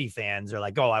comedy fans, are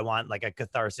like, oh, I want like a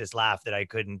catharsis laugh that I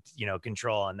couldn't,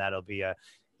 control. And that'll be a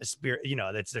spirit,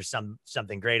 there's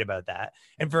something great about that.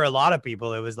 And for a lot of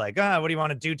people, it was like, what do you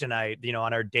want to do tonight,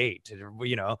 on our date?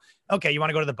 Okay, you want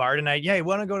to go to the bar tonight? Yeah, you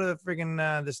want to go to the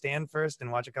friggin' the Stand first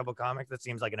and watch a couple comics? That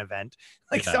seems like an event.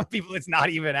 Like, some people, it's not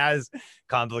even as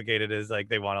complicated as like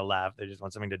they want to laugh. They just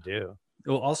want something to do.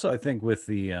 Well, also I think with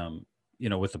the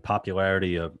with the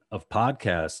popularity of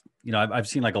podcasts, I've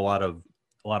seen like a lot of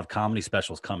comedy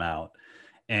specials come out,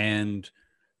 and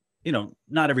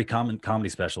not every comedy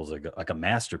special is like a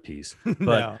masterpiece,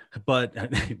 but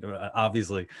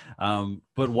obviously,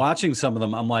 but watching some of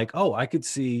them, I'm like, oh, I could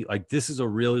see like, this is a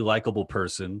really likable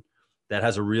person that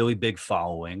has a really big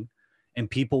following, and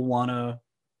people want to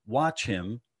watch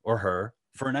him or her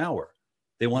for an hour.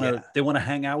 They want to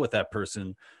hang out with that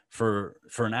person for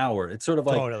an hour. It's sort of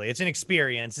like, totally, it's an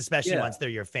experience, especially once they're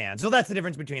your fan. So that's the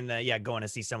difference between going to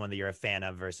see someone that you're a fan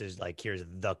of versus like, here's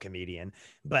the comedian.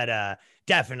 But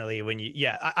definitely when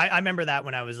I remember that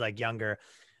when I was like younger,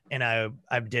 and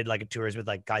I did like tours with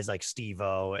like guys like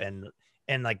Steve-O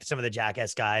and like some of the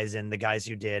Jackass guys, and the guys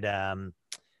who did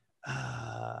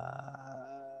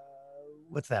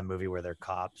what's that movie where they're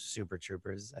cops, Super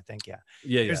Troopers, I think.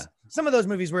 There's some of those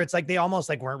movies where it's like they almost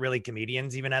like weren't really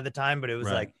comedians even at the time, but it was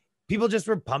like people just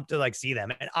were pumped to like see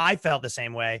them. And I felt the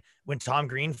same way when Tom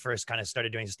Green first kind of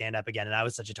started doing stand-up again, and I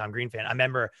was such a Tom Green fan. I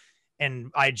remember,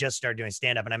 and I just started doing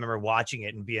stand-up, and I remember watching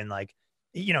it and being like,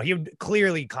 he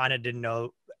clearly kind of didn't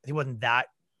know, he wasn't that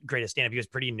great at stand-up. He was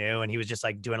pretty new, and he was just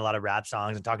like doing a lot of rap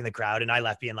songs and talking to the crowd, and I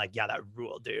left being like, yeah, that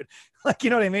ruled, dude. Like, you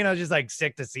know what I mean? I was just like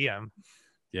sick to see him.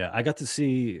 Yeah, I got to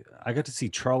see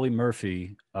Charlie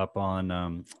Murphy up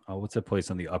on what's that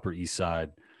place on the Upper East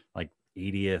Side, like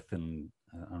 80th and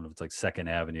I don't know if it's like 2nd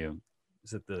Avenue.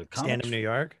 Is it the Stand-Up New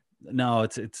York? No,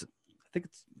 it's I think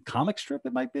it's Comic Strip.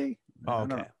 It might be. Oh,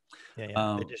 okay.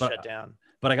 Yeah. They just shut down.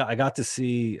 But I got to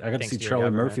see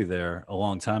Charlie Murphy there a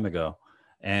long time ago,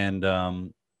 and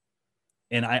I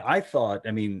thought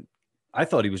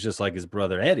he was just like his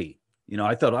brother Eddie.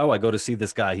 I thought, oh, I go to see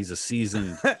this guy. He's a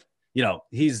seasoned.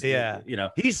 He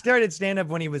started stand-up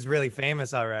when he was really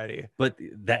famous already. But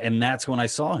that's when I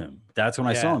saw him.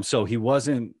 So he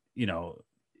wasn't,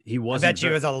 he wasn't. I bet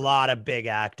you was a lot of big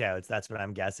act outs. That's what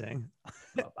I'm guessing.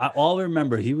 All I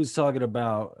remember, he was talking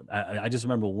about, I just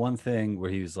remember one thing where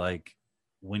he was like,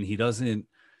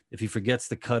 if he forgets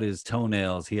to cut his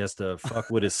toenails, he has to fuck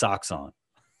with his socks on.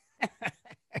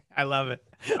 I love it.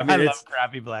 I love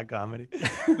crappy black comedy.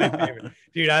 My favorite.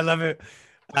 Dude, I love it.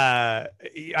 I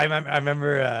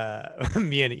remember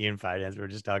me and Ian Fidance were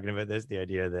just talking about this, the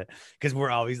idea that, because we're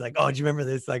always like, oh, do you remember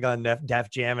this like on Def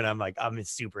Jam? And I'm like, I'm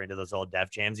super into those old Def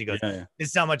Jams. He goes, this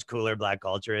is how much cooler black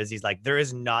culture is. He's like, there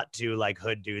is not two like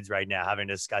hood dudes right now having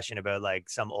a discussion about like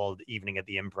some old Evening at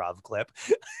the Improv clip.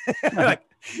 Like,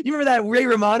 you remember that Ray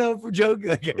Romano joke?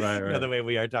 Like, right. The way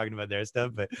we are talking about their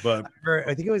stuff, but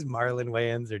I think it was Marlon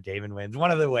Wayans or Damon Wayans, one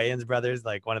of the Wayans brothers,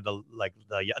 like one of the like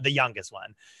the youngest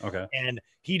one. Okay. And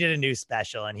he did a new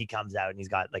special, and he comes out and he's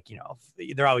got like,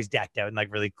 they're always decked out in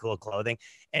like really cool clothing.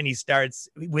 And he starts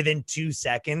within 2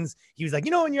 seconds. He was like,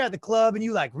 when you're at the club and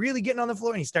you like really getting on the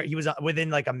floor, and he was within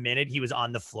like a minute, he was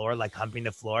on the floor, like humping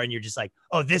the floor. And you're just like,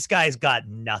 oh, this guy's got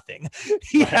nothing.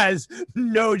 He has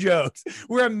no jokes.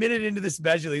 We're a minute into the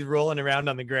special. He's rolling around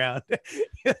on the ground.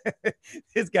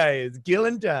 This guy is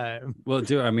killing time. Well,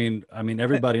 dude, I mean,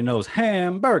 everybody knows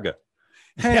hamburger.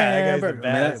 Yeah,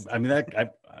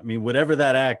 whatever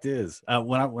that act is.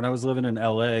 When I was living in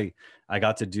LA, I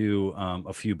got to do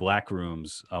a few black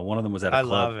rooms. One of them was at a club. I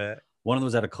love it. One of them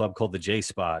was at a club called the J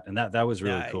Spot, and that was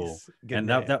really cool. Good and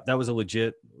that was a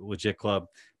legit club.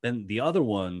 Then the other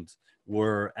ones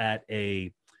were at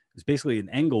it's basically in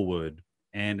Englewood,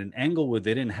 and in Englewood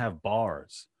they didn't have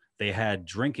bars. They had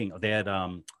drinking. They had I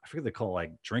forget they call it,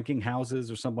 like drinking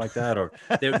houses or something like that, or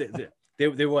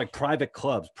they were like private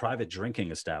clubs, private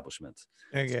drinking establishments.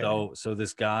 Okay. So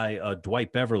this guy,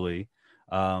 Dwight Beverly,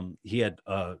 he had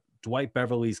Dwight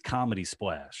Beverly's Comedy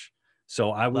Splash.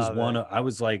 So I was I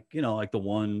was like, like the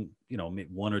one,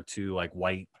 one or two like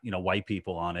white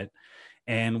people on it.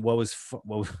 And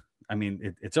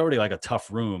it's already like a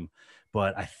tough room,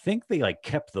 but I think they like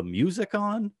kept the music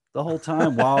on the whole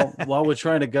time while we're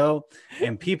trying to go,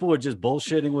 and people were just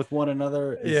bullshitting with one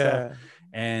another. And stuff.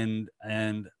 and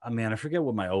I mean, I forget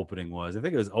what my opening was. I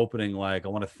think it was opening like, I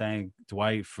want to thank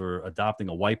Dwight for adopting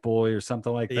a white boy or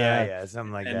something like Yeah, that. yeah,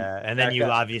 something like And that. And then that you guy,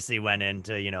 obviously went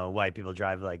into, white people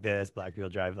drive like this, black people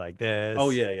drive like oh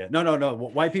this. yeah, yeah. No, no, no.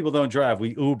 White people don't drive.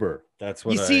 We Uber. That's You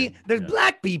what I, see, there's yeah.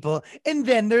 black people, and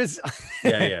then there's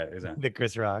Yeah, yeah, exactly. the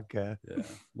Chris Rock. Yeah.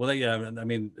 Well, yeah. I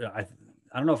mean, I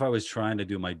don't know if I was trying to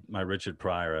do my Richard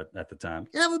Pryor at the time.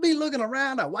 You ever be looking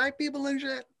around at white people and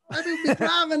shit? White people be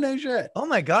driving and shit. Oh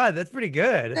my God, that's pretty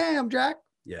good. Damn, Jack.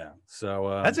 Yeah.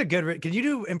 So That's a good. Can you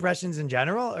do impressions in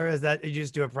general, or is that you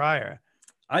just do a Pryor?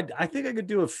 I think I could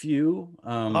do a few.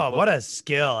 Oh, what a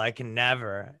skill! I can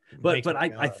never. But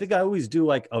I think I always do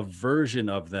like a version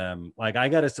of them. Like I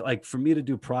gotta like, for me to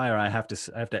do Pryor, I have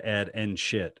to add "and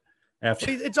shit" after.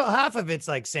 It's all half of it's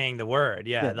like saying the word.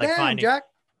 Yeah, like damn, finding. Jack.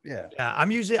 Yeah.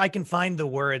 I can find the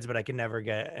words, but I can never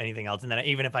get anything else. And then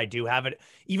even if I do have it,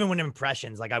 even when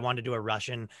impressions, like I want to do a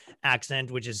Russian accent,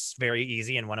 which is very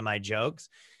easy in one of my jokes.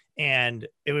 And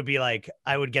it would be like,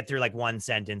 I would get through like one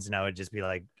sentence and I would just be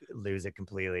like, lose it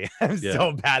completely. I'm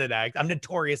so bad at I'm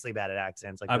notoriously bad at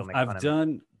accents. Like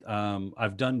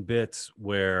I've done bits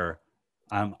where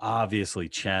I'm obviously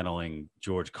channeling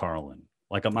George Carlin.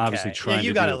 Like I'm obviously trying to.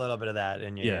 You got a little bit of that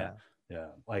in you. Yeah. Yeah,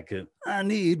 like I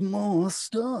need more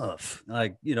stuff,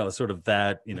 like sort of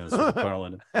that, sort of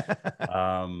Carlin.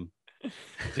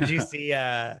 Did you see?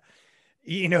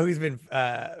 Who's been?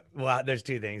 Well, there's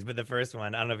two things, but the first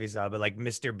one, I don't know if you saw, but like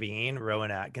Mr. Bean,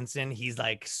 Rowan Atkinson, he's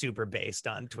like super based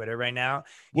on Twitter right now.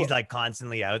 He's like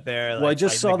constantly out there. Well, I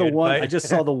just saw the one. I just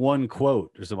saw the one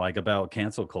quote or something like about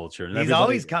cancel culture. And he's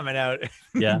always coming out.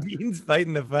 Yeah, Bean's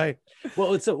fighting the fight.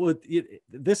 Well,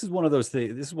 this is one of those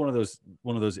things. This is one of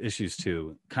those issues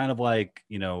too. Kind of like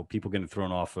people getting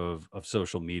thrown off of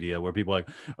social media, where people are like,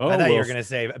 oh, I thought you were gonna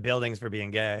say buildings for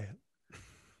being gay.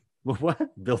 What?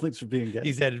 Buildings for being gay?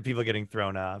 He said people getting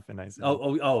thrown off, and I said,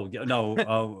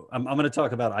 no. I'm going to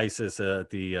talk about ISIS at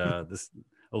this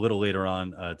a little later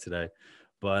on today,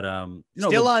 but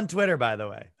still on Twitter, by the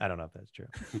way. I don't know if that's true.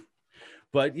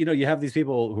 But you have these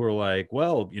people who are like,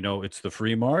 well, it's the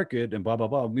free market and blah blah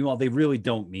blah. Meanwhile, they really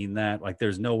don't mean that. Like,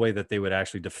 there's no way that they would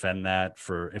actually defend that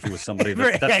for if it was somebody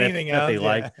that they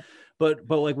like. But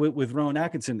like with Rowan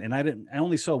Atkinson, and I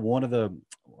only saw one of the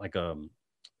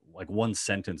like one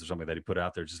sentence or something that he put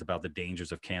out there just about the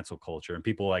dangers of cancel culture, and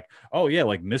people like, oh yeah,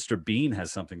 like Mr. Bean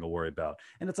has something to worry about.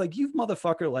 And it's like, you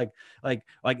motherfucker, like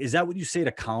is that what you say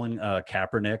to Colin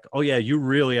Kaepernick? Oh yeah, you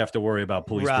really have to worry about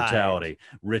police brutality,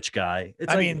 rich guy.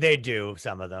 I mean, they do,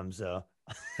 some of them, so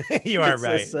you are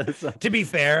right. To be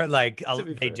fair,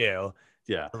 they do.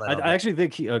 Yeah, I actually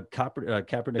think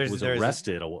Kaepernick was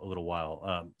arrested a little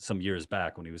while, some years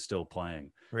back when he was still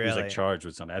playing. Really? He was like charged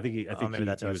with something. I think maybe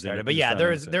that's how it started. But yeah,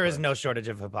 there is no shortage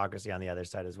of hypocrisy on the other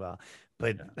side as well.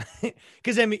 But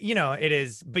because I mean, it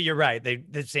is. But you're right.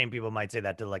 The same people might say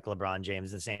that to like LeBron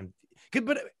James. The same,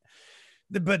 but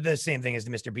the same thing as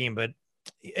to Mr. Bean. But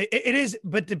it is.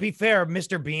 But to be fair,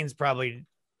 Mr. Bean's probably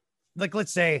like,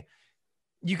 let's say,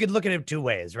 you could look at it two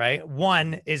ways, right?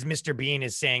 One is Mr. Bean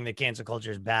is saying that cancel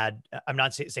culture is bad. I'm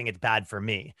not saying it's bad for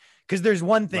me, because there's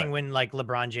one thing when like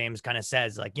LeBron James kind of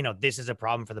says like, this is a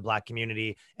problem for the black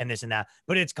community and this and that.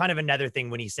 But it's kind of another thing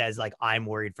when he says like, I'm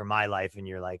worried for my life. And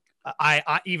you're like,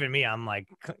 I even me, I'm like,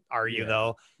 are you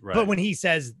though? Right. But when he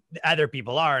says other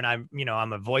people are, and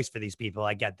I'm a voice for these people,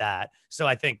 I get that. So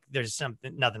I think there's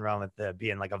nothing wrong with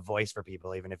being like a voice for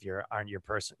people, even if you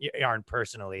aren't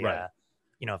personally,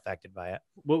 affected by it.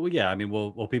 Well, yeah. I mean,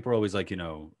 people are always like,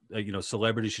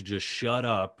 celebrities should just shut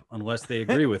up unless they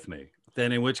agree with me.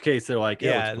 Then in which case they're like,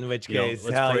 in which case,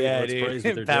 hell yeah,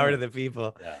 dude. Power to the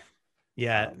people.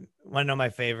 Yeah. Want to know my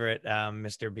favorite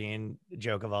Mr. Bean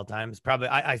joke of all time? It's probably,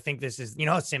 I think this is,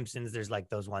 Simpsons, there's like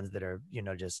those ones that are,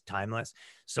 just timeless.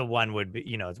 So one would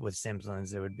be, with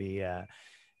Simpsons, it would be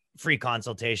free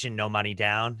consultation, no money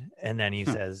down. And then he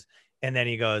says, and then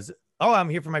he goes, oh, I'm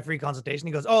here for my free consultation.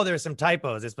 He goes, oh, there's some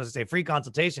typos. It's supposed to say free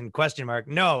consultation, ?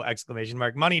 No, !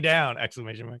 Money down, !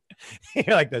 You're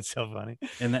like, that's so funny.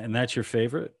 And that's your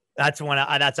favorite? That's one.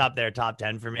 That's up there, top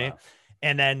 10 for me. Wow.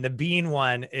 And then the Bean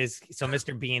one is, so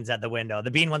Mr. Bean's at the window. The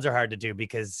Bean ones are hard to do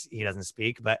because he doesn't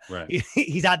speak, but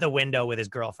he's at the window with his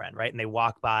girlfriend, right? And they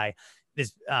walk by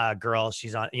this girl.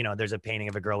 She's on, there's a painting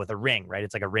of a girl with a ring, right?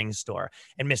 It's like a ring store.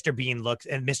 And Mr.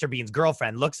 Bean's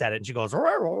girlfriend looks at it and she goes,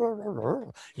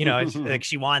 like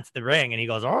she wants the ring. And he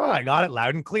goes, oh, I got it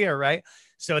loud and clear, right?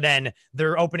 So then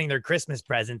they're opening their Christmas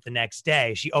present the next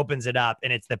day. She opens it up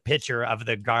and it's the picture of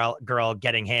the girl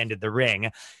getting handed the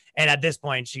ring. And at this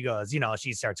point, she goes,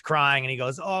 she starts crying, and he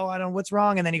goes, "Oh, I don't know what's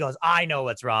wrong." And then he goes, "I know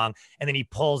what's wrong." And then he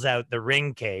pulls out the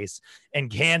ring case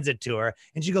and hands it to her.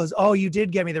 And she goes, "Oh, you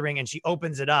did get me the ring." And she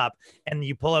opens it up, and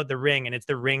you pull out the ring, and it's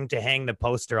the ring to hang the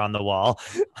poster on the wall.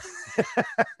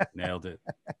 Nailed it.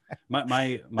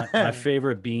 My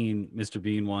favorite Mr.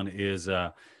 Bean one is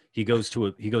he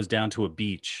goes down to a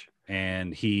beach,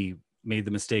 and he made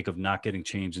the mistake of not getting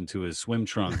changed into his swim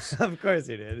trunks. Of course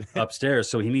he did. Upstairs.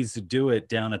 So he needs to do it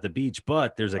down at the beach,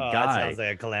 but there's a guy. That sounds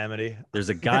like a calamity. There's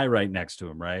a guy right next to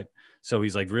him, right? So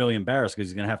he's like really embarrassed because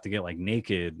he's going to have to get like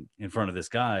naked in front of this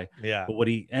guy. Yeah. But what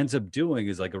he ends up doing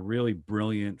is like a really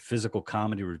brilliant physical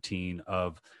comedy routine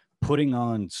of putting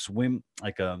on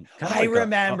I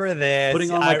remember this.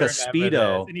 Putting on like a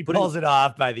Speedo. And he pulls it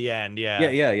off by the end. Yeah.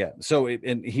 Yeah. So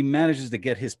and he manages to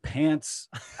get his pants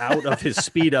out of his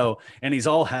Speedo, and he's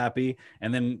all happy.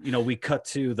 And then, we cut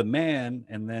to the man,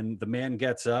 and then the man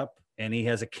gets up, and he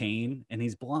has a cane, and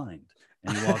he's blind,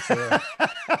 and he walks away.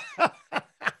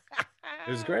 It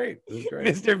was great.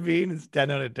 Mr. Bean is 10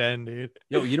 out of 10, dude.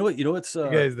 Yo, you know what's you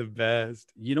guys the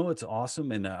best. You know what's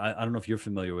awesome, and I don't know if you're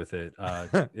familiar with it.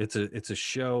 It's a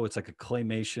show. It's like a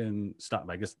claymation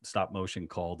stop motion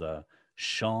called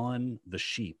Shaun the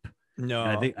Sheep. No,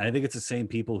 and I think it's the same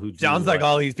people who sounds like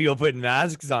all these people putting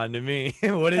masks on to me.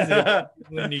 What is it?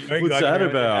 What's that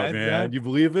about, man? You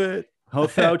believe it? Huh,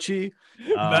 Fauci?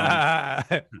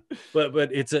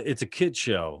 But it's a kid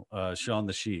show, Shaun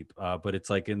the Sheep. But it's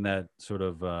like in that sort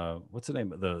of what's the name?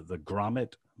 The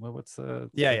Gromit. What's the?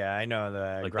 Yeah, I know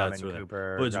the like Gromit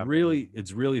Cooper. But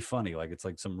it's really funny. Like it's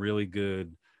like some really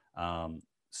good,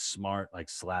 smart like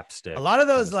slapstick. A lot of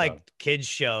those like kids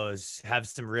shows have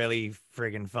some really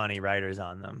friggin' funny writers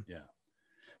on them. Yeah.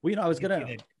 Well, I was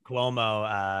gonna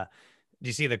Cuomo. Do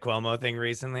you see the Cuomo thing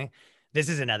recently? This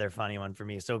is another funny one for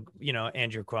me. So,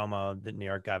 Andrew Cuomo, the New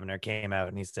York governor, came out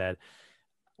and he said,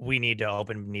 we need to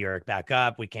open New York back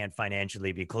up. We can't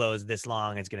financially be closed this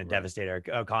long. It's going to devastate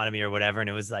our economy or whatever. And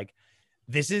it was like,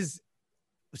 this is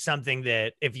something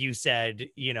that if you said,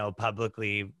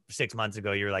 publicly 6 months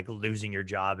ago, you're like losing your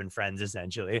job and friends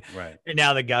essentially. Right. And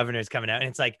now the governor's coming out, and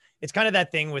it's like, it's kind of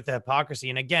that thing with the hypocrisy.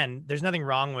 And again, there's nothing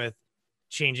wrong with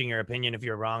changing your opinion if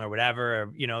you're wrong or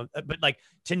whatever, but like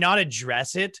to not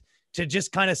address it, to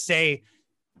just kind of say,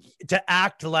 to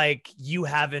act like you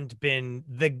haven't been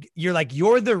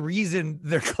you're the reason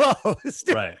they're closed.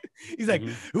 Right. He's like,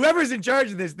 whoever's in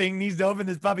charge of this thing needs to open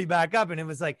this puppy back up. And it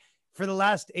was like, for the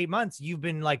last 8 months, you've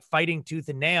been like fighting tooth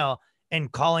and nail and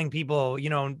calling people,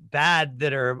 bad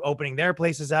that are opening their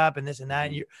places up and this and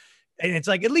that. And it's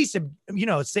like, at least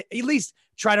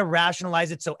try to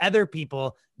rationalize it so other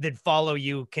people that follow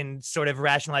you can sort of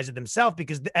rationalize it themselves,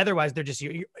 because otherwise they're just,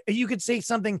 you could say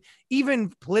something,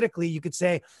 even politically, you could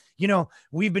say,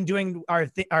 we've been doing our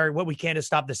what we can to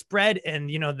stop the spread and,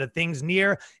 the things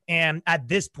near. And at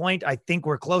this point, I think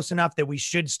we're close enough that we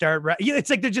should start. It's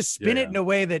like, they're just spin it in a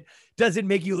way that doesn't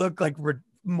make you look like we're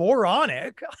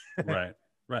moronic. Right.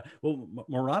 Well,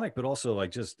 moronic, but also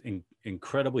like just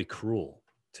incredibly cruel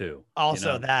too.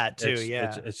 Also that too.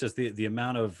 It's just the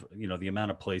amount of, the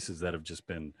amount of places that have just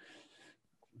been,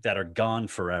 that are gone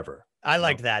forever. I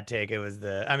liked that take. It was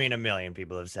a million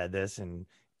people have said this, and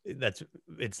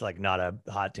it's like not a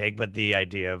hot take, but the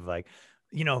idea of like,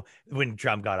 when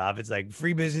Trump got off, it's like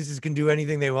free businesses can do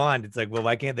anything they want. It's like, well,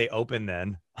 why can't they open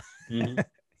then?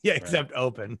 Except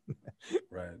open.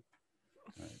 Right.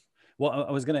 Well,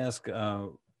 I was going to ask,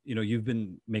 you've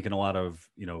been making a lot of,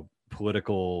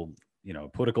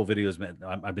 political videos.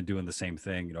 I've been doing the same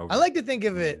thing. I like to think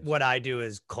of it. What I do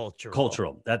is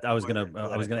cultural. That I was gonna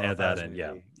add that in.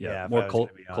 Yeah. More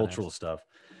cultural stuff.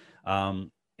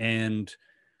 And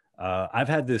I've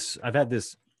had this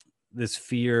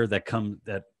fear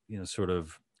that sort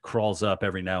of crawls up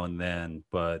every now and then,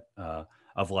 but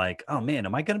of like, oh man,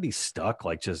 am I going to be stuck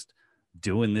like just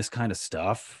doing this kind of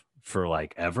stuff for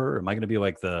like ever? Am I going to be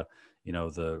like the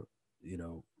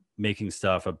making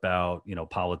stuff about,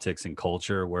 politics and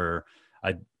culture where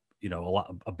a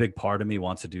big part of me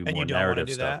wants to do more narrative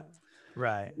stuff.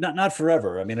 Right. Not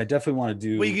forever. I mean, I definitely want to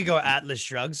do. Well, you could go Atlas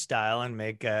Shrugged style and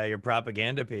make your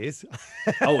propaganda piece.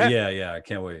 Oh yeah. I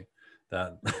can't wait.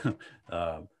 That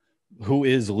who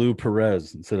is Lou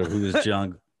Perez instead of who is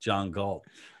John Galt.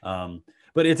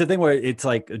 But it's a thing where it's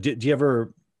like, do you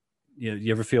ever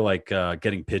feel like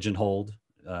getting pigeonholed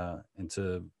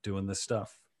into doing this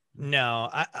stuff? No,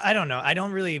 I don't know. I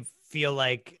don't really feel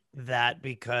like that,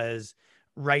 because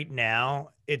right now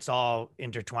it's all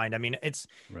intertwined. I mean, it's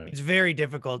very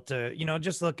difficult to,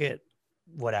 just look at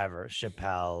whatever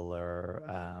Chappelle or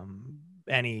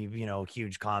any, you know,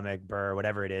 huge comic, Burr,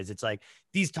 whatever it is. It's like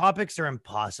these topics are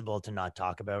impossible to not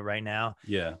talk about right now.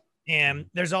 Yeah. And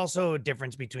there's also a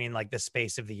difference between like the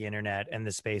space of the internet and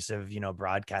the space of, you know,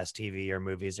 broadcast TV or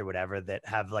movies or whatever that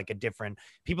have like a different,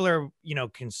 people are, you know,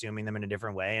 consuming them in a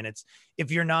different way. And it's, if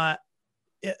you're not,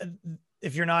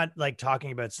 if you're not like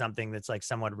talking about something that's like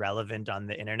somewhat relevant on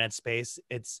the internet space,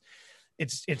 it's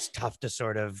tough to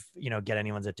sort of, you know, get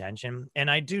anyone's attention. And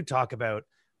I do talk about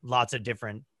lots of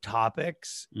different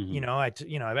topics. You know,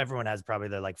 you know, everyone has probably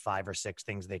their like 5 or 6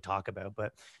 things they talk about,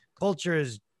 but culture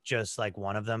is just like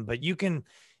one of them. But you can,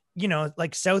 you know,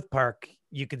 like South Park,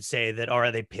 you could say that, or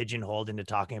are they pigeonholed into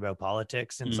talking about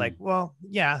politics? And it's like, well,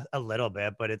 yeah, a little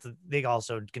bit, but they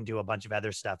also can do a bunch of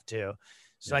other stuff too.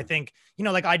 So I think, you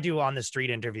know, like I do on the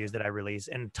street interviews that I release,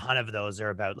 and a ton of those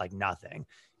are about like nothing,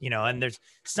 you know, and there's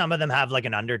some of them have like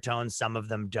an undertone, some of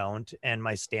them don't. And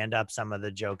my stand up, some of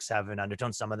the jokes have an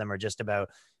undertone. Some of them are just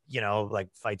about, you know, like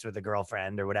fights with a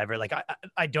girlfriend or whatever. Like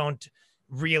I don't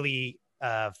really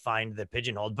find the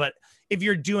pigeonholed. But if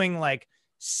you're doing like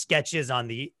sketches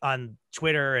on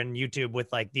Twitter and YouTube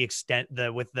with like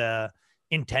with the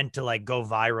intent to like go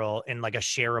viral in like a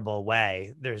shareable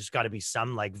way, there's got to be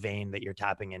some like vein that you're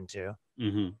tapping into.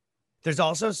 There's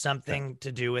also something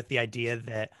to do with the idea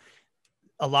that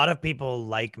a lot of people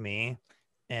like me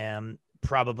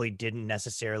probably didn't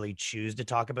necessarily choose to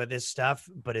talk about this stuff,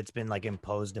 but it's been like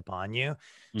imposed upon you.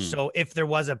 So if there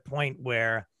was a point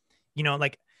where, you know,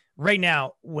 like right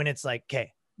now when it's like,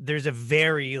 okay, there's a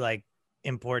very like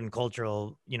important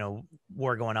cultural, you know,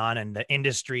 war going on, and the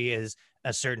industry is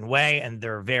a certain way and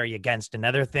they're very against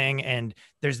another thing, and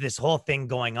there's this whole thing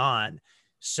going on.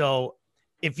 So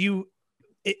if you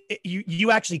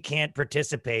actually can't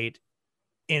participate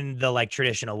in the like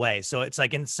traditional way. So it's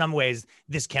like in some ways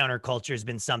this counterculture has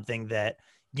been something that,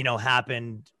 you know,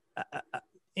 happened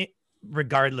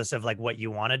regardless of like what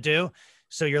you want to do.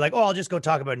 So you're like, oh, I'll just go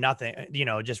talk about nothing, you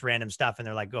know, just random stuff. And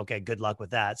they're like, okay, good luck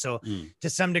with that. So to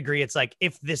some degree, it's like,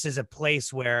 if this is a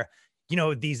place where, you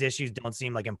know, these issues don't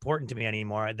seem like important to me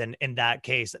anymore, then in that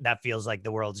case, that feels like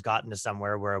the world's gotten to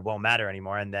somewhere where it won't matter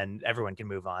anymore. And then everyone can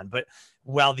move on. But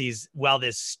while this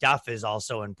stuff is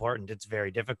also important, it's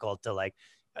very difficult to like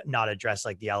not address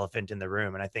like the elephant in the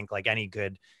room. And I think like any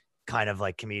good kind of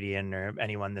like comedian or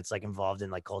anyone that's like involved in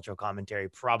like cultural commentary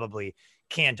probably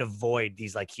can't avoid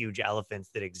these like huge elephants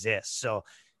that exist. So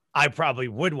I probably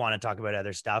would want to talk about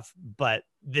other stuff, but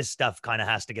this stuff kind of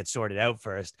has to get sorted out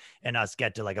first, and us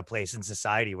get to like a place in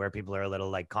society where people are a little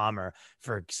like calmer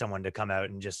for someone to come out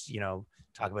and just, you know,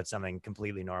 talk about something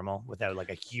completely normal without like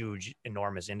a huge,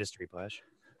 enormous industry push.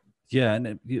 Yeah.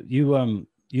 And you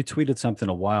tweeted something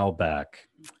a while back,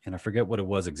 and I forget what it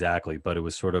was exactly, but it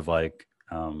was sort of like,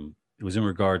 it was in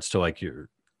regards to like you're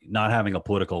not having a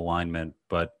political alignment,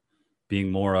 but being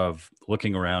more of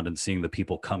looking around and seeing the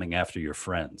people coming after your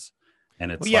friends. And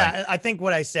it's I think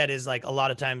what I said is like a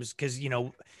lot of times, because, you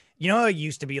know, it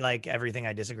used to be like everything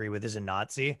I disagree with is a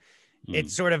Nazi.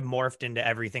 It's sort of morphed into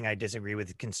everything I disagree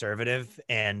with conservative,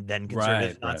 and then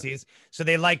conservative Nazis. Right. So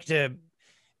they like to,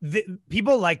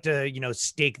 people like to, you know,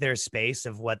 stake their space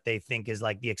of what they think is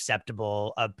like the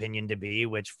acceptable opinion to be,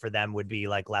 which for them would be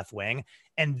like left wing.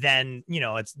 And then, you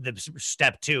know, it's the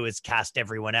step 2 is cast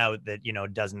everyone out that, you know,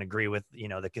 doesn't agree with, you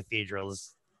know, the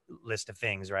cathedral's list of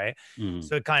things. Right.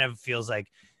 So it kind of feels like,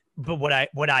 but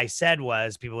what I said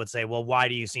was, people would say, well, why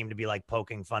do you seem to be like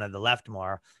poking fun of the left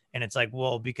more? And it's like,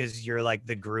 well, because you're like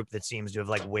the group that seems to have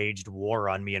like waged war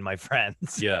on me and my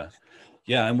friends. Yeah.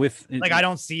 Yeah. And with like, I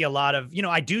don't see a lot of, you know,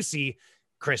 I do see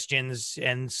Christians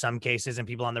in some cases and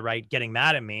people on the right getting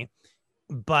mad at me,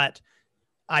 but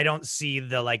I don't see you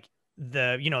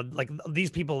know, like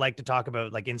these people like to talk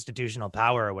about like institutional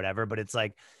power or whatever, but it's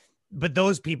like, but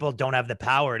those people don't have the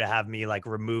power to have me like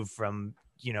removed from,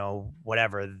 you know,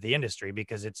 whatever the industry,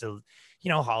 because it's a, you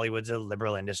know, Hollywood's a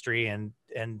liberal industry, and,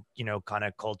 you know, kind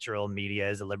of cultural media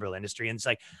is a liberal industry. And it's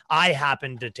like, I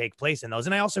happen to take place in those.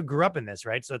 And I also grew up in this,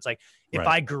 right? So it's like, if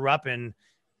I grew up in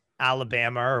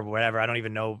Alabama or whatever, I don't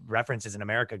even know references in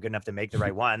America good enough to make the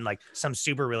right one, like some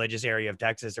super religious area of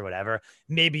Texas or whatever,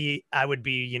 maybe I would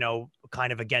be, you know,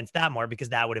 kind of against that more, because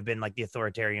that would have been like the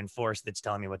authoritarian force that's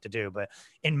telling me what to do. But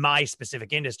in my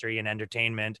specific industry, in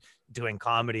entertainment, doing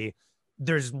comedy,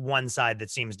 there's one side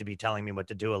that seems to be telling me what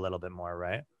to do a little bit more.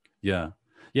 Right. Yeah.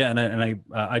 Yeah. And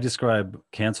I describe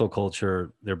cancel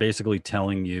culture. They're basically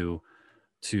telling you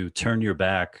to turn your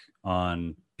back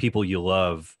on people you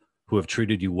love who have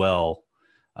treated you well,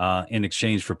 in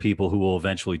exchange for people who will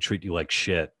eventually treat you like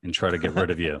shit and try to get rid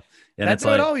of you. And that's it's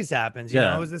what like, always happens. You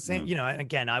know, it was the same, you know, and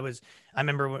again, I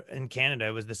remember in Canada,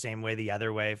 it was the same way the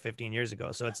other way 15 years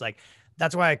ago. So it's like,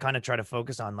 that's why I kind of try to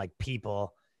focus on like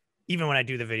people. Even when I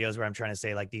do the videos where I'm trying to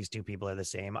say like these two people are the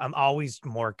same, I'm always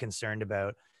more concerned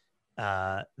about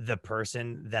the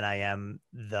person than I am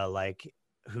the like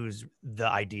who's the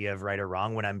idea of right or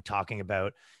wrong. When I'm talking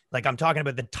about like, I'm talking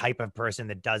about the type of person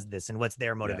that does this and what's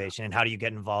their motivation and how do you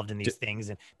get involved in these things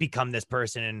and become this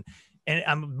person. And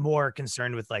I'm more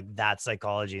concerned with like that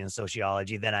psychology and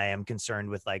sociology than I am concerned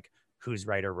with like who's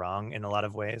right or wrong in a lot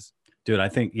of ways. Dude, I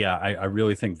think, yeah, I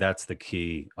really think that's the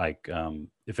key. Like,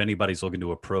 if anybody's looking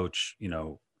to approach,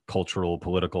 cultural,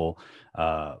 political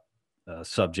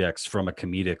subjects from a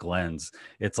comedic lens,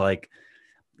 it's like,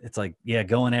 yeah,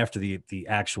 going after the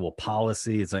actual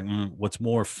policy. It's like, what's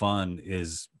more fun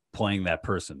is playing that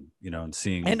person, and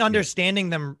seeing and understanding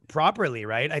them properly.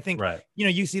 Right. I think, right.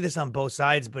 You see this on both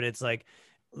sides, but it's like,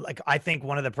 I think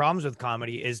one of the problems with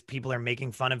comedy is people are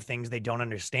making fun of things they don't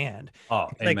understand. Oh,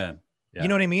 like, amen. Yeah. You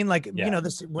know what I mean? Like, Yeah.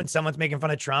 this, when someone's making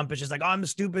fun of Trump, it's just like, oh, I'm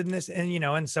stupid in this. And,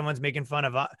 and someone's making fun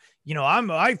of,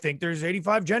 I think there's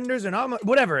 85 genders and I'm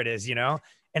whatever it is,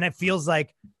 and it feels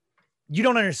like you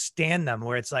don't understand them,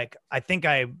 where it's like, I think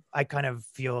I kind of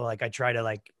feel like I try to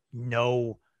like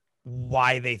know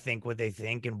why they think what they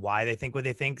think and why they think what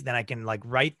they think. Then I can like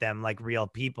write them like real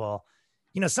people.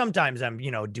 Sometimes I'm,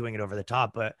 doing it over the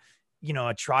top, but,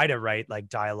 I try to write like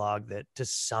dialogue that to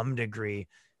some degree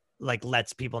like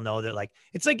lets people know that like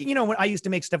it's like when I used to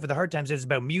make stuff with the Hard Times, it's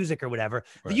about music or whatever,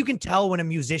 that you can tell when a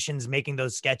musician's making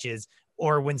those sketches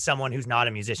or when someone who's not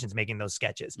a musician's making those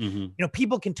sketches.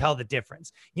 People can tell the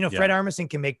difference. Fred Armisen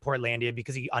can make Portlandia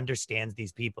because he understands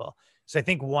these people. So I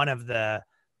think one of the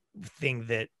thing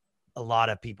that a lot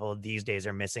of people these days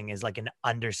are missing is like an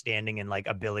understanding and like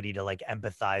ability to like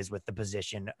empathize with the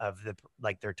position of the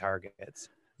like their targets.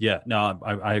 Yeah, no,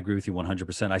 I agree with you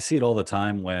 100%. I see it all the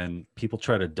time when people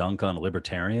try to dunk on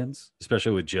libertarians,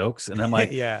 especially with jokes. And I'm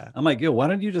like, I'm like, yo, why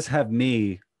don't you just have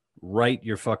me write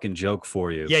your fucking joke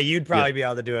for you? Yeah, you'd probably be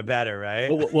able to do it better,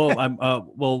 right? Well, I'm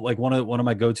like one of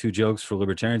my go-to jokes for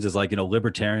libertarians is like,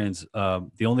 libertarians,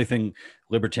 the only thing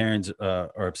libertarians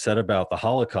are upset about the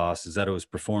Holocaust is that it was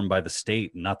performed by the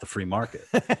state and not the free market.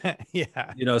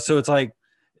 Yeah. So it's like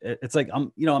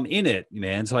I'm in it,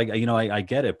 man. So I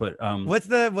get it, but what's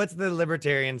the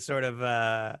libertarian sort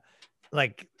of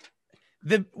like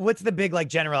what's the big like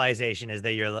generalization is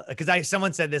that you're, because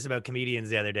someone said this about comedians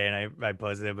the other day and I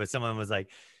posted it, but someone was like,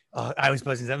 oh, I was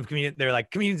posting something comedian, they're like,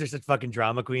 comedians are such fucking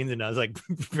drama queens, and I was like,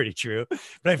 pretty true.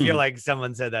 But I feel like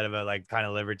someone said that about like kind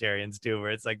of libertarians too, where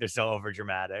it's like they're so over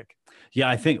dramatic. Yeah,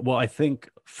 I think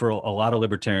for a lot of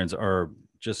libertarians are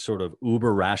just sort of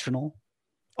uber rational.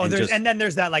 Oh, and then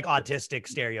there's that like autistic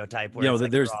stereotype where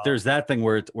there's that thing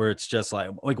where it's just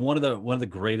like one of the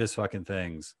greatest fucking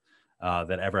things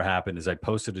that ever happened is I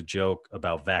posted a joke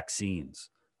about vaccines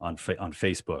on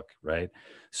Facebook, right?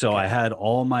 So I had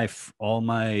all my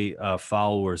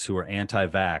followers who are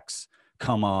anti-vax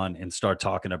come on and start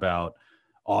talking about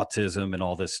autism and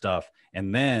all this stuff,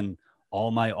 and then all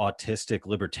my autistic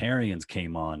libertarians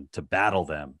came on to battle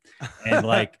them. And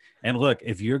like, and look,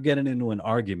 if you're getting into an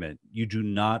argument, you do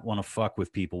not want to fuck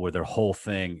with people where their whole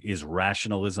thing is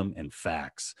rationalism and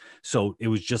facts. So it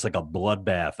was just like a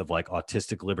bloodbath of like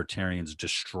autistic libertarians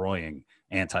destroying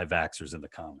anti-vaxxers in the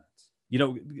comments.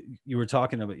 You were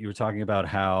talking about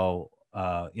how,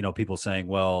 people saying,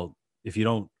 well, if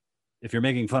you're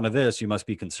making fun of this, you must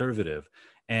be conservative.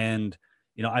 And,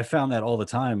 I found that all the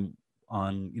time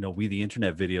on, We the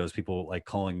Internet videos, people like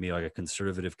calling me like a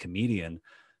conservative comedian,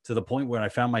 to the point where I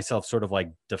found myself sort of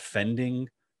like defending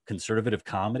conservative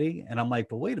comedy. And I'm like,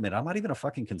 but wait a minute, I'm not even a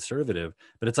fucking conservative.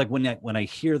 But it's like when I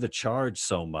hear the charge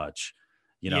so much,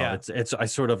 it's I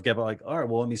sort of get like, all right,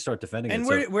 well, let me start defending it. And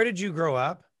where did you grow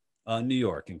up? New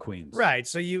York and Queens. Right.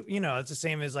 So it's the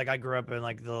same as like I grew up in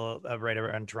like the right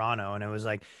around Toronto, and it was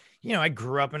like, I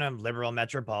grew up in a liberal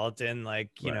metropolitan,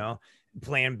 like,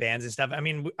 playing bands and stuff. I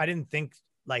mean, I didn't think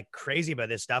like crazy about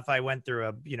this stuff. I went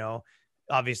through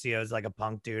obviously I was like a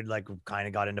punk dude, like kind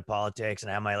of got into politics, and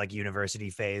I had my like university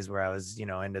phase where I was,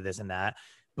 into this and that.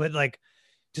 But like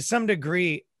to some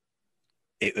degree,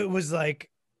 it was like,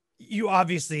 you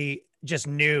obviously just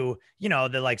knew,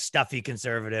 the like stuffy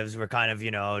conservatives were kind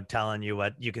of, telling you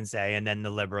what you can say. And then the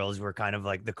liberals were kind of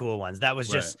like the cool ones. That was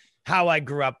just how I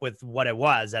grew up with what it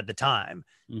was at the time.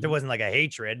 There wasn't like a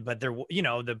hatred, but there,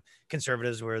 the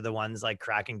conservatives were the ones like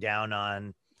cracking down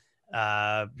on,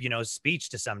 speech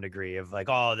to some degree of like,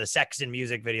 oh, the sex and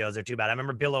music videos are too bad. I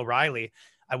remember Bill O'Reilly.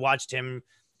 I watched him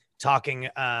talking.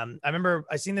 I remember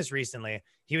I seen this recently.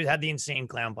 He had the Insane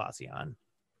Clown Posse on,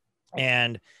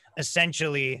 and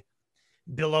essentially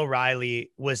Bill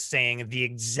O'Reilly was saying the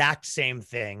exact same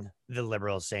thing the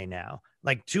liberals say now,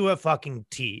 like to a fucking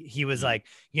T. He was like,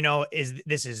 you know,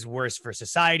 this is worse for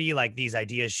society? Like these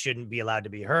ideas shouldn't be allowed to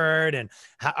be heard, and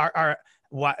are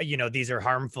why, you know, these are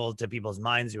harmful to people's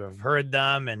minds who have heard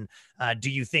them. And don't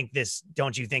you think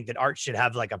that art should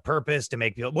have like a purpose to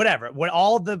make people, whatever, what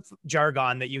all the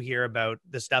jargon that you hear about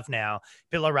the stuff now,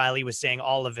 Bill O'Reilly was saying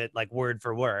all of it like word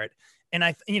for word. And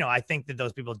I think that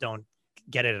those people don't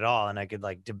get it at all. And I could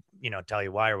like, tell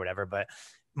you why or whatever, but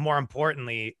more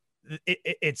importantly,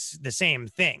 it's the same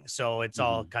thing. So it's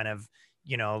all kind of,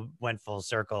 went full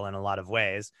circle in a lot of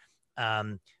ways.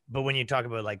 But when you talk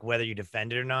about like whether you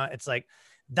defend it or not, it's like,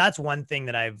 that's one thing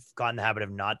that I've gotten the habit of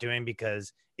not doing,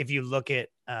 because if you look at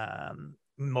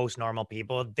most normal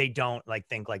people, they don't like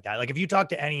think like that. Like if you talk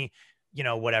to any,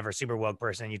 whatever super woke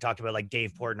person, you talked about like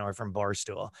Dave Portnoy from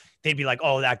Barstool, they'd be like,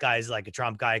 oh, that guy's like a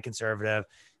Trump guy, conservative.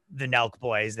 The Nelk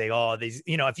boys,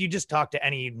 if you just talk to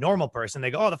any normal person,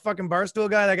 they go, oh, the fucking Barstool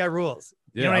guy, that guy rules.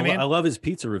 You know what I mean? I love his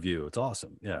pizza review. It's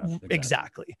awesome. Yeah,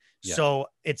 exactly. Yeah. So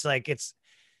it's like,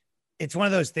 it's one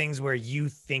of those things where you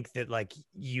think that like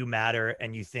you matter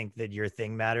and you think that your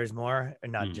thing matters more,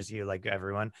 and not just you, like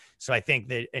everyone. So I think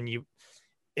that, and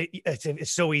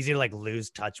it's so easy to like lose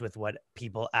touch with what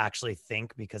people actually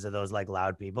think because of those like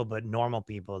loud people, but normal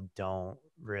people don't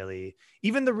really,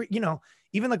 even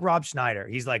like Rob Schneider,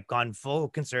 he's like gone full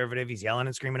conservative. He's yelling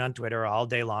and screaming on Twitter all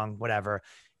day long, whatever.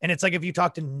 And it's like, if you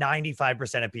talk to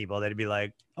 95% of people, they'd be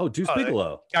like, oh, Deuce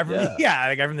Bigelow. The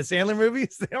guy from the Sandler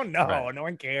movies. They don't know. Right. No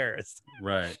one cares.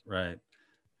 Right.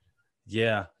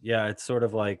 Yeah. It's sort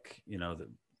of like,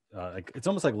 like it's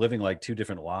almost like living like two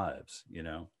different lives,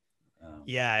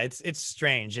 Yeah, it's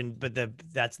strange. But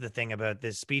that's the thing about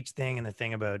this speech thing and the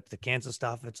thing about the cancel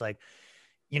stuff. It's like,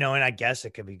 and I guess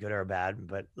it could be good or bad,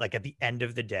 but like at the end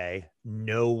of the day,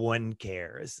 no one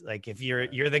cares. Like if you're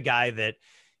the guy that,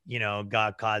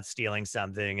 got caught stealing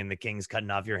something and the king's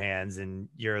cutting off your hands, and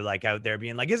you're like out there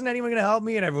being like, isn't anyone going to help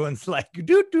me? And everyone's like,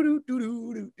 no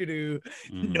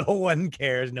one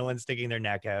cares. No one's sticking their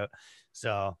neck out.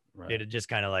 So it just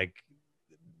kind of like,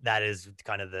 that is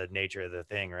kind of the nature of the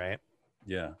thing. Right.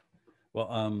 Yeah.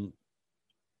 Well,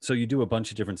 so you do a bunch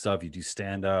of different stuff. You do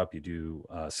stand up, you do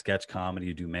sketch comedy,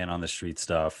 you do man on the street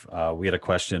stuff. We had a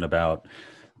question about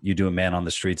you doing man on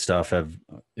the street stuff.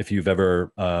 If you've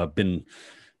ever been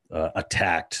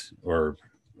attacked or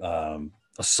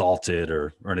assaulted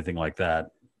or anything like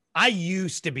that. I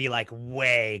used to be like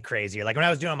way crazier. Like when I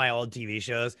was doing my old TV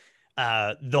shows,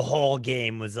 the whole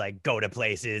game was like go to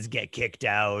places, get kicked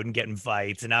out, and get in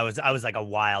fights. And I was like a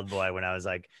wild boy when I was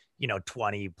like,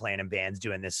 20, playing in bands,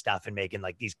 doing this stuff and making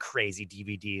like these crazy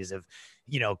DVDs of,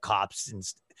 cops. And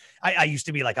I used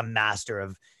to be like a master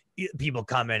of people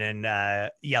coming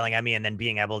and yelling at me, and then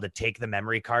being able to take the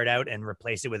memory card out and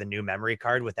replace it with a new memory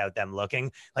card without them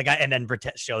looking, and then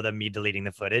show them me deleting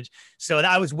the footage. So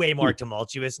that was way more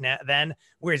tumultuous then.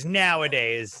 Whereas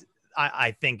nowadays,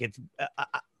 I think it's,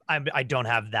 I don't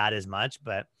have that as much,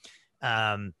 but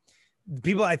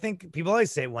I think people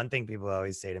always say one thing. People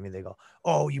always say to me, they go,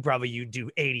 oh, you do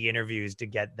 80 interviews to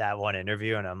get that one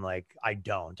interview. And I'm like, I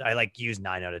don't. I like use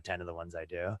 9 out of 10 of the ones I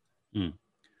do.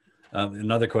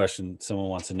 Another question someone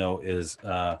wants to know is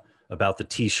about the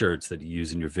t-shirts that you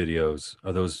use in your videos.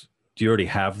 Do you already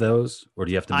have those, or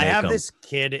do you have to make them? I have this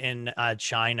kid in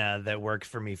China that works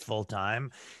for me full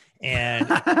time, and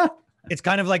it's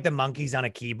kind of like the monkeys on a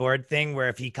keyboard thing, where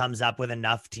if he comes up with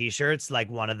enough t-shirts, like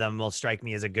one of them will strike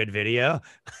me as a good video.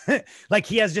 Like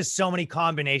he has just so many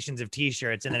combinations of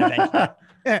t-shirts, and then eventually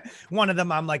one of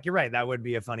them, I'm like, you're right, that would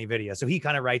be a funny video. So he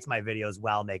kind of writes my videos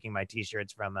while making my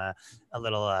t-shirts from a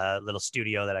little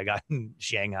studio that I got in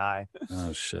Shanghai.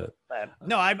 Oh shit. But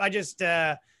no, I just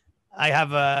I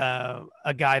have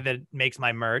a guy that makes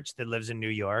my merch that lives in New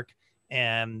York.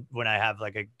 And when I have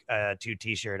like a 2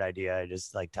 t-shirt idea, I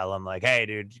just like tell him like, hey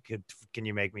dude, can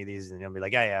you make me these? And he'll be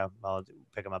like, yeah, I'll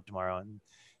pick them up tomorrow. And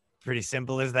pretty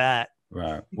simple as that.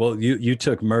 Right. Well, you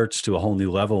took merch to a whole new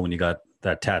level when you got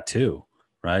that tattoo,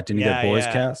 right? Didn't you get Boys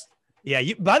Cast? Yeah.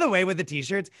 By the way, with the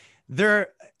t-shirts, it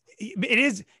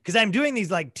is because I'm doing these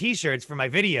like t-shirts for my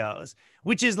videos,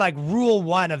 which is like rule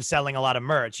 1 of selling a lot of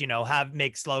merch,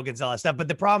 make slogans, all that stuff. But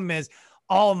the problem is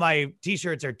all my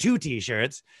t-shirts are 2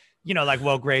 t-shirts, like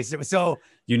woke race. So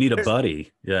you need a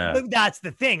buddy. Yeah. That's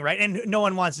the thing. Right. And no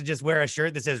one wants to just wear a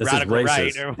shirt that says radical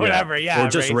right or whatever. Yeah. Or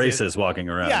just racist walking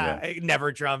around. Yeah.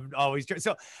 Never Trump, always Trump.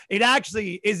 So it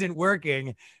actually isn't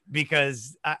working,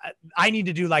 because I need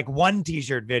to do like 1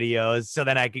 t-shirt videos so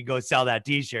then I could go sell that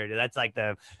t-shirt. That's like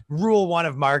the rule 1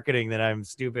 of marketing that I'm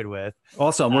stupid with.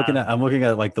 Also, I'm looking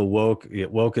at like the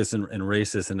wokeist and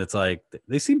racist, and it's like,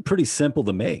 they seem pretty simple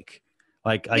to make.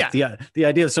 Like Yeah. the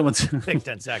idea of someone's Takes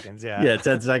 10 seconds. Yeah. yeah,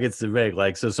 10 seconds to make.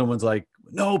 Like, so someone's like,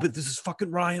 no, but this is fucking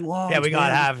Ryan Long. Yeah, we got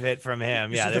to have it from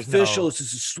him. This Yeah, is there's official. This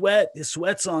is sweat. His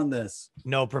sweat's on this.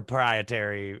 no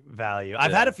proprietary value.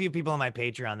 I've had a few people on my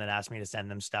Patreon that asked me to send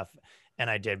them stuff, and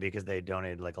I did because they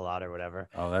donated like a lot or whatever.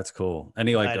 Oh, that's cool.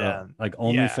 Any like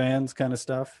OnlyFans kind of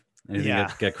stuff? Anything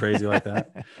get crazy like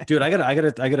that? Dude, I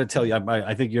gotta tell you,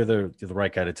 I think you're the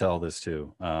right guy to tell this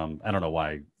too. I don't know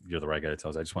why you're the right guy to tell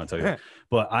us. I just want to tell you,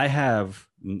 but I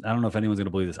don't know if anyone's gonna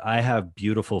believe this. I have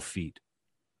beautiful feet.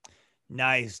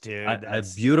 Nice, dude. I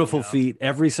have beautiful feet.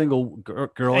 Every single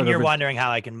girl. And you're wondering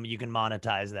how you can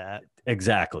monetize that.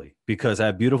 Exactly, because I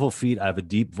have beautiful feet. I have a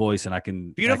deep voice, and I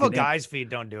can. Beautiful guys' feet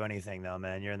don't do anything though,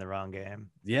 man. You're in the wrong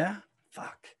game. Yeah.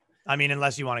 Fuck. I mean,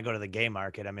 unless you want to go to the gay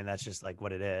market. I mean, that's just like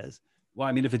what it is. Well,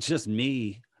 I mean, if it's just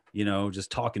me,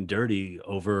 just talking dirty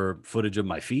over footage of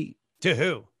my feet. To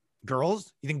who?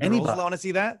 Girls? You think girls want to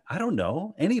see that? I don't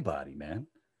know. Anybody, man.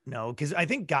 No, because I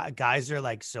think guys are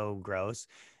like so gross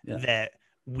that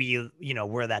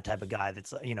we're that type of guy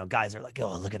that's, guys are like,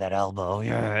 oh, look at that elbow.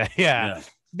 Yeah.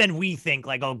 Then we think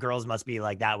like, oh, girls must be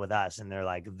like that with us. And they're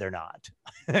like, they're not.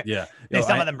 Yeah.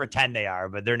 Some of them pretend they are,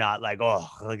 but they're not like, oh,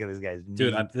 look at this guy's knee.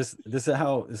 Dude, this is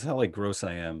how like gross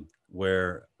I am,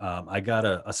 where I got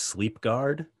a sleep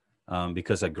guard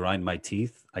because I grind my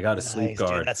teeth. I got a sleep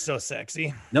guard. Dude, that's so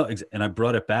sexy. No, and I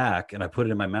brought it back and I put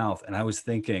it in my mouth and I was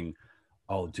thinking,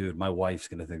 oh, dude, my wife's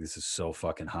going to think this is so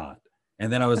fucking hot.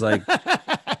 And then I was like,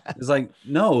 it's like,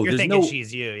 no, you're thinking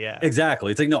she's you. Yeah, exactly.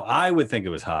 It's like, no, I would think it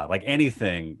was hot. Like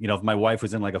anything, if my wife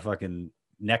was in like a fucking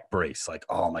neck brace, like,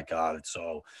 oh my God, it's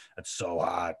so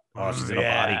hot. Oh, she's in a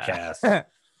body cast.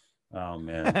 Oh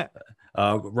man.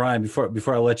 Ryan,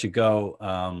 before I let you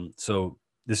go. So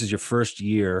this is your first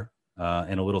year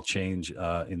and a little change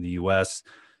in the US.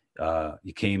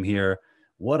 You came here.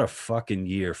 What a fucking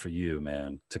year for you,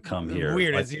 man, to come here.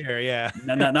 Weirdest year, yeah.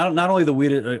 Not only the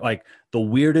weirdest, like the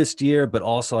weirdest year, but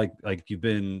also like you've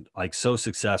been like so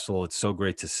successful. It's so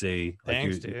great to see.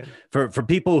 Thanks, dude. For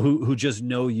people who just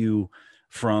know you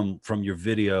from your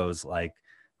videos, like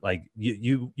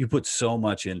you put so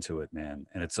much into it, man.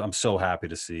 And I'm so happy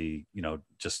to see,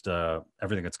 just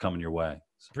everything that's coming your way.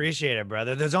 Appreciate it,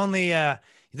 brother.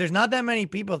 There's not that many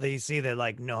people that you see that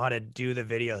like know how to do the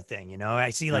video thing.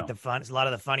 I see like a lot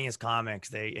of the funniest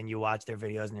comics, and you watch their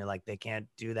videos and you're like, they can't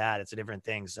do that. It's a different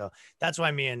thing. So that's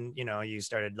why me and, you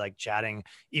started like chatting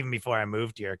even before I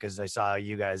moved here. Cause I saw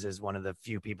you guys as one of the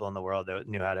few people in the world that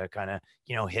knew how to kind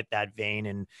of, hit that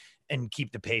vein and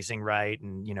keep the pacing right.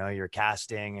 And, your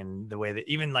casting and the way that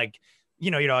even like,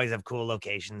 you'd always have cool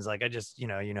locations. Like I just, you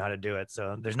know how to do it.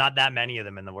 So there's not that many of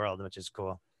them in the world, which is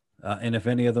cool. And if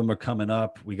any of them are coming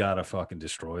up, we got to fucking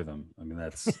destroy them. I mean,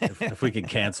 that's if we can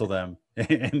cancel them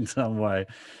in some way.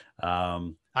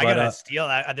 I got to steal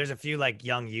that. There's a few like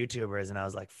young YouTubers and I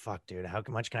was like, fuck, dude, how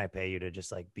much can I pay you to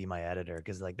just like be my editor?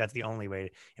 Cause like, that's the only way,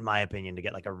 in my opinion, to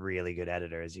get like a really good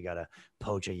editor is you got to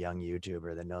poach a young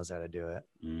YouTuber that knows how to do it.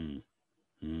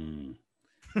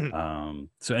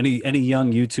 So any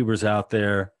young YouTubers out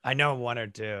there? I know one or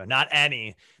two, not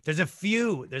any. There's a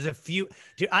few.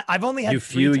 Dude, I've only had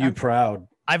you proud.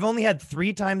 I've only had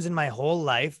 3 times in my whole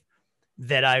life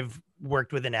that I've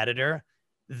worked with an editor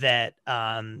that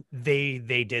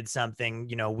they did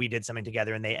something, we did something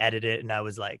together and they edited it and I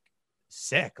was like,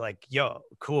 sick, like, yo,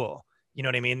 cool. You know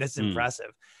what I mean? This is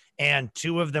impressive. And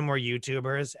 2 of them were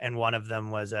YouTubers, and one of them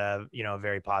was a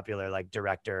very popular like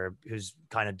director who's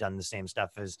kind of done the same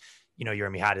stuff as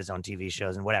Jeremy had his own TV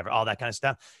shows and whatever, all that kind of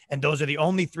stuff. And those are the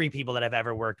only 3 people that I've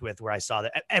ever worked with where I saw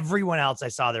that. Everyone else I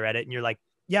saw their edit, and you're like,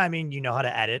 yeah, I mean, you know how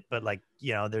to edit, but like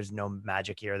there's no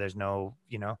magic here. There's no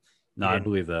No, I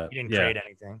believe that you didn't create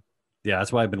anything. Yeah,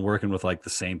 that's why I've been working with like the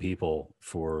same people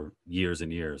for years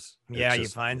and years. Yeah, you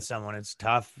find someone. It's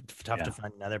tough to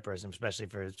find another person, especially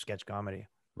for sketch comedy.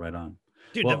 Right on.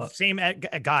 Dude, the same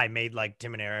guy made like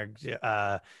Tim and Eric,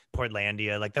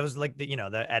 Portlandia. Like that was like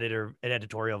the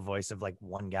editorial voice of like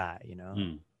one guy,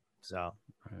 So.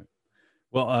 Right.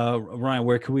 Well, Ryan,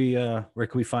 where can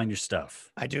we find your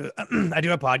stuff? I do a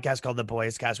podcast called The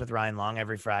Boys Cast with Ryan Long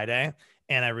every Friday.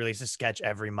 And I release a sketch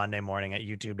every Monday morning at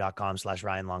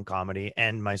youtube.com/Ryan Long Comedy.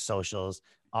 And my socials,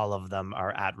 all of them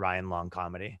are at Ryan Long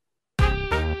Comedy.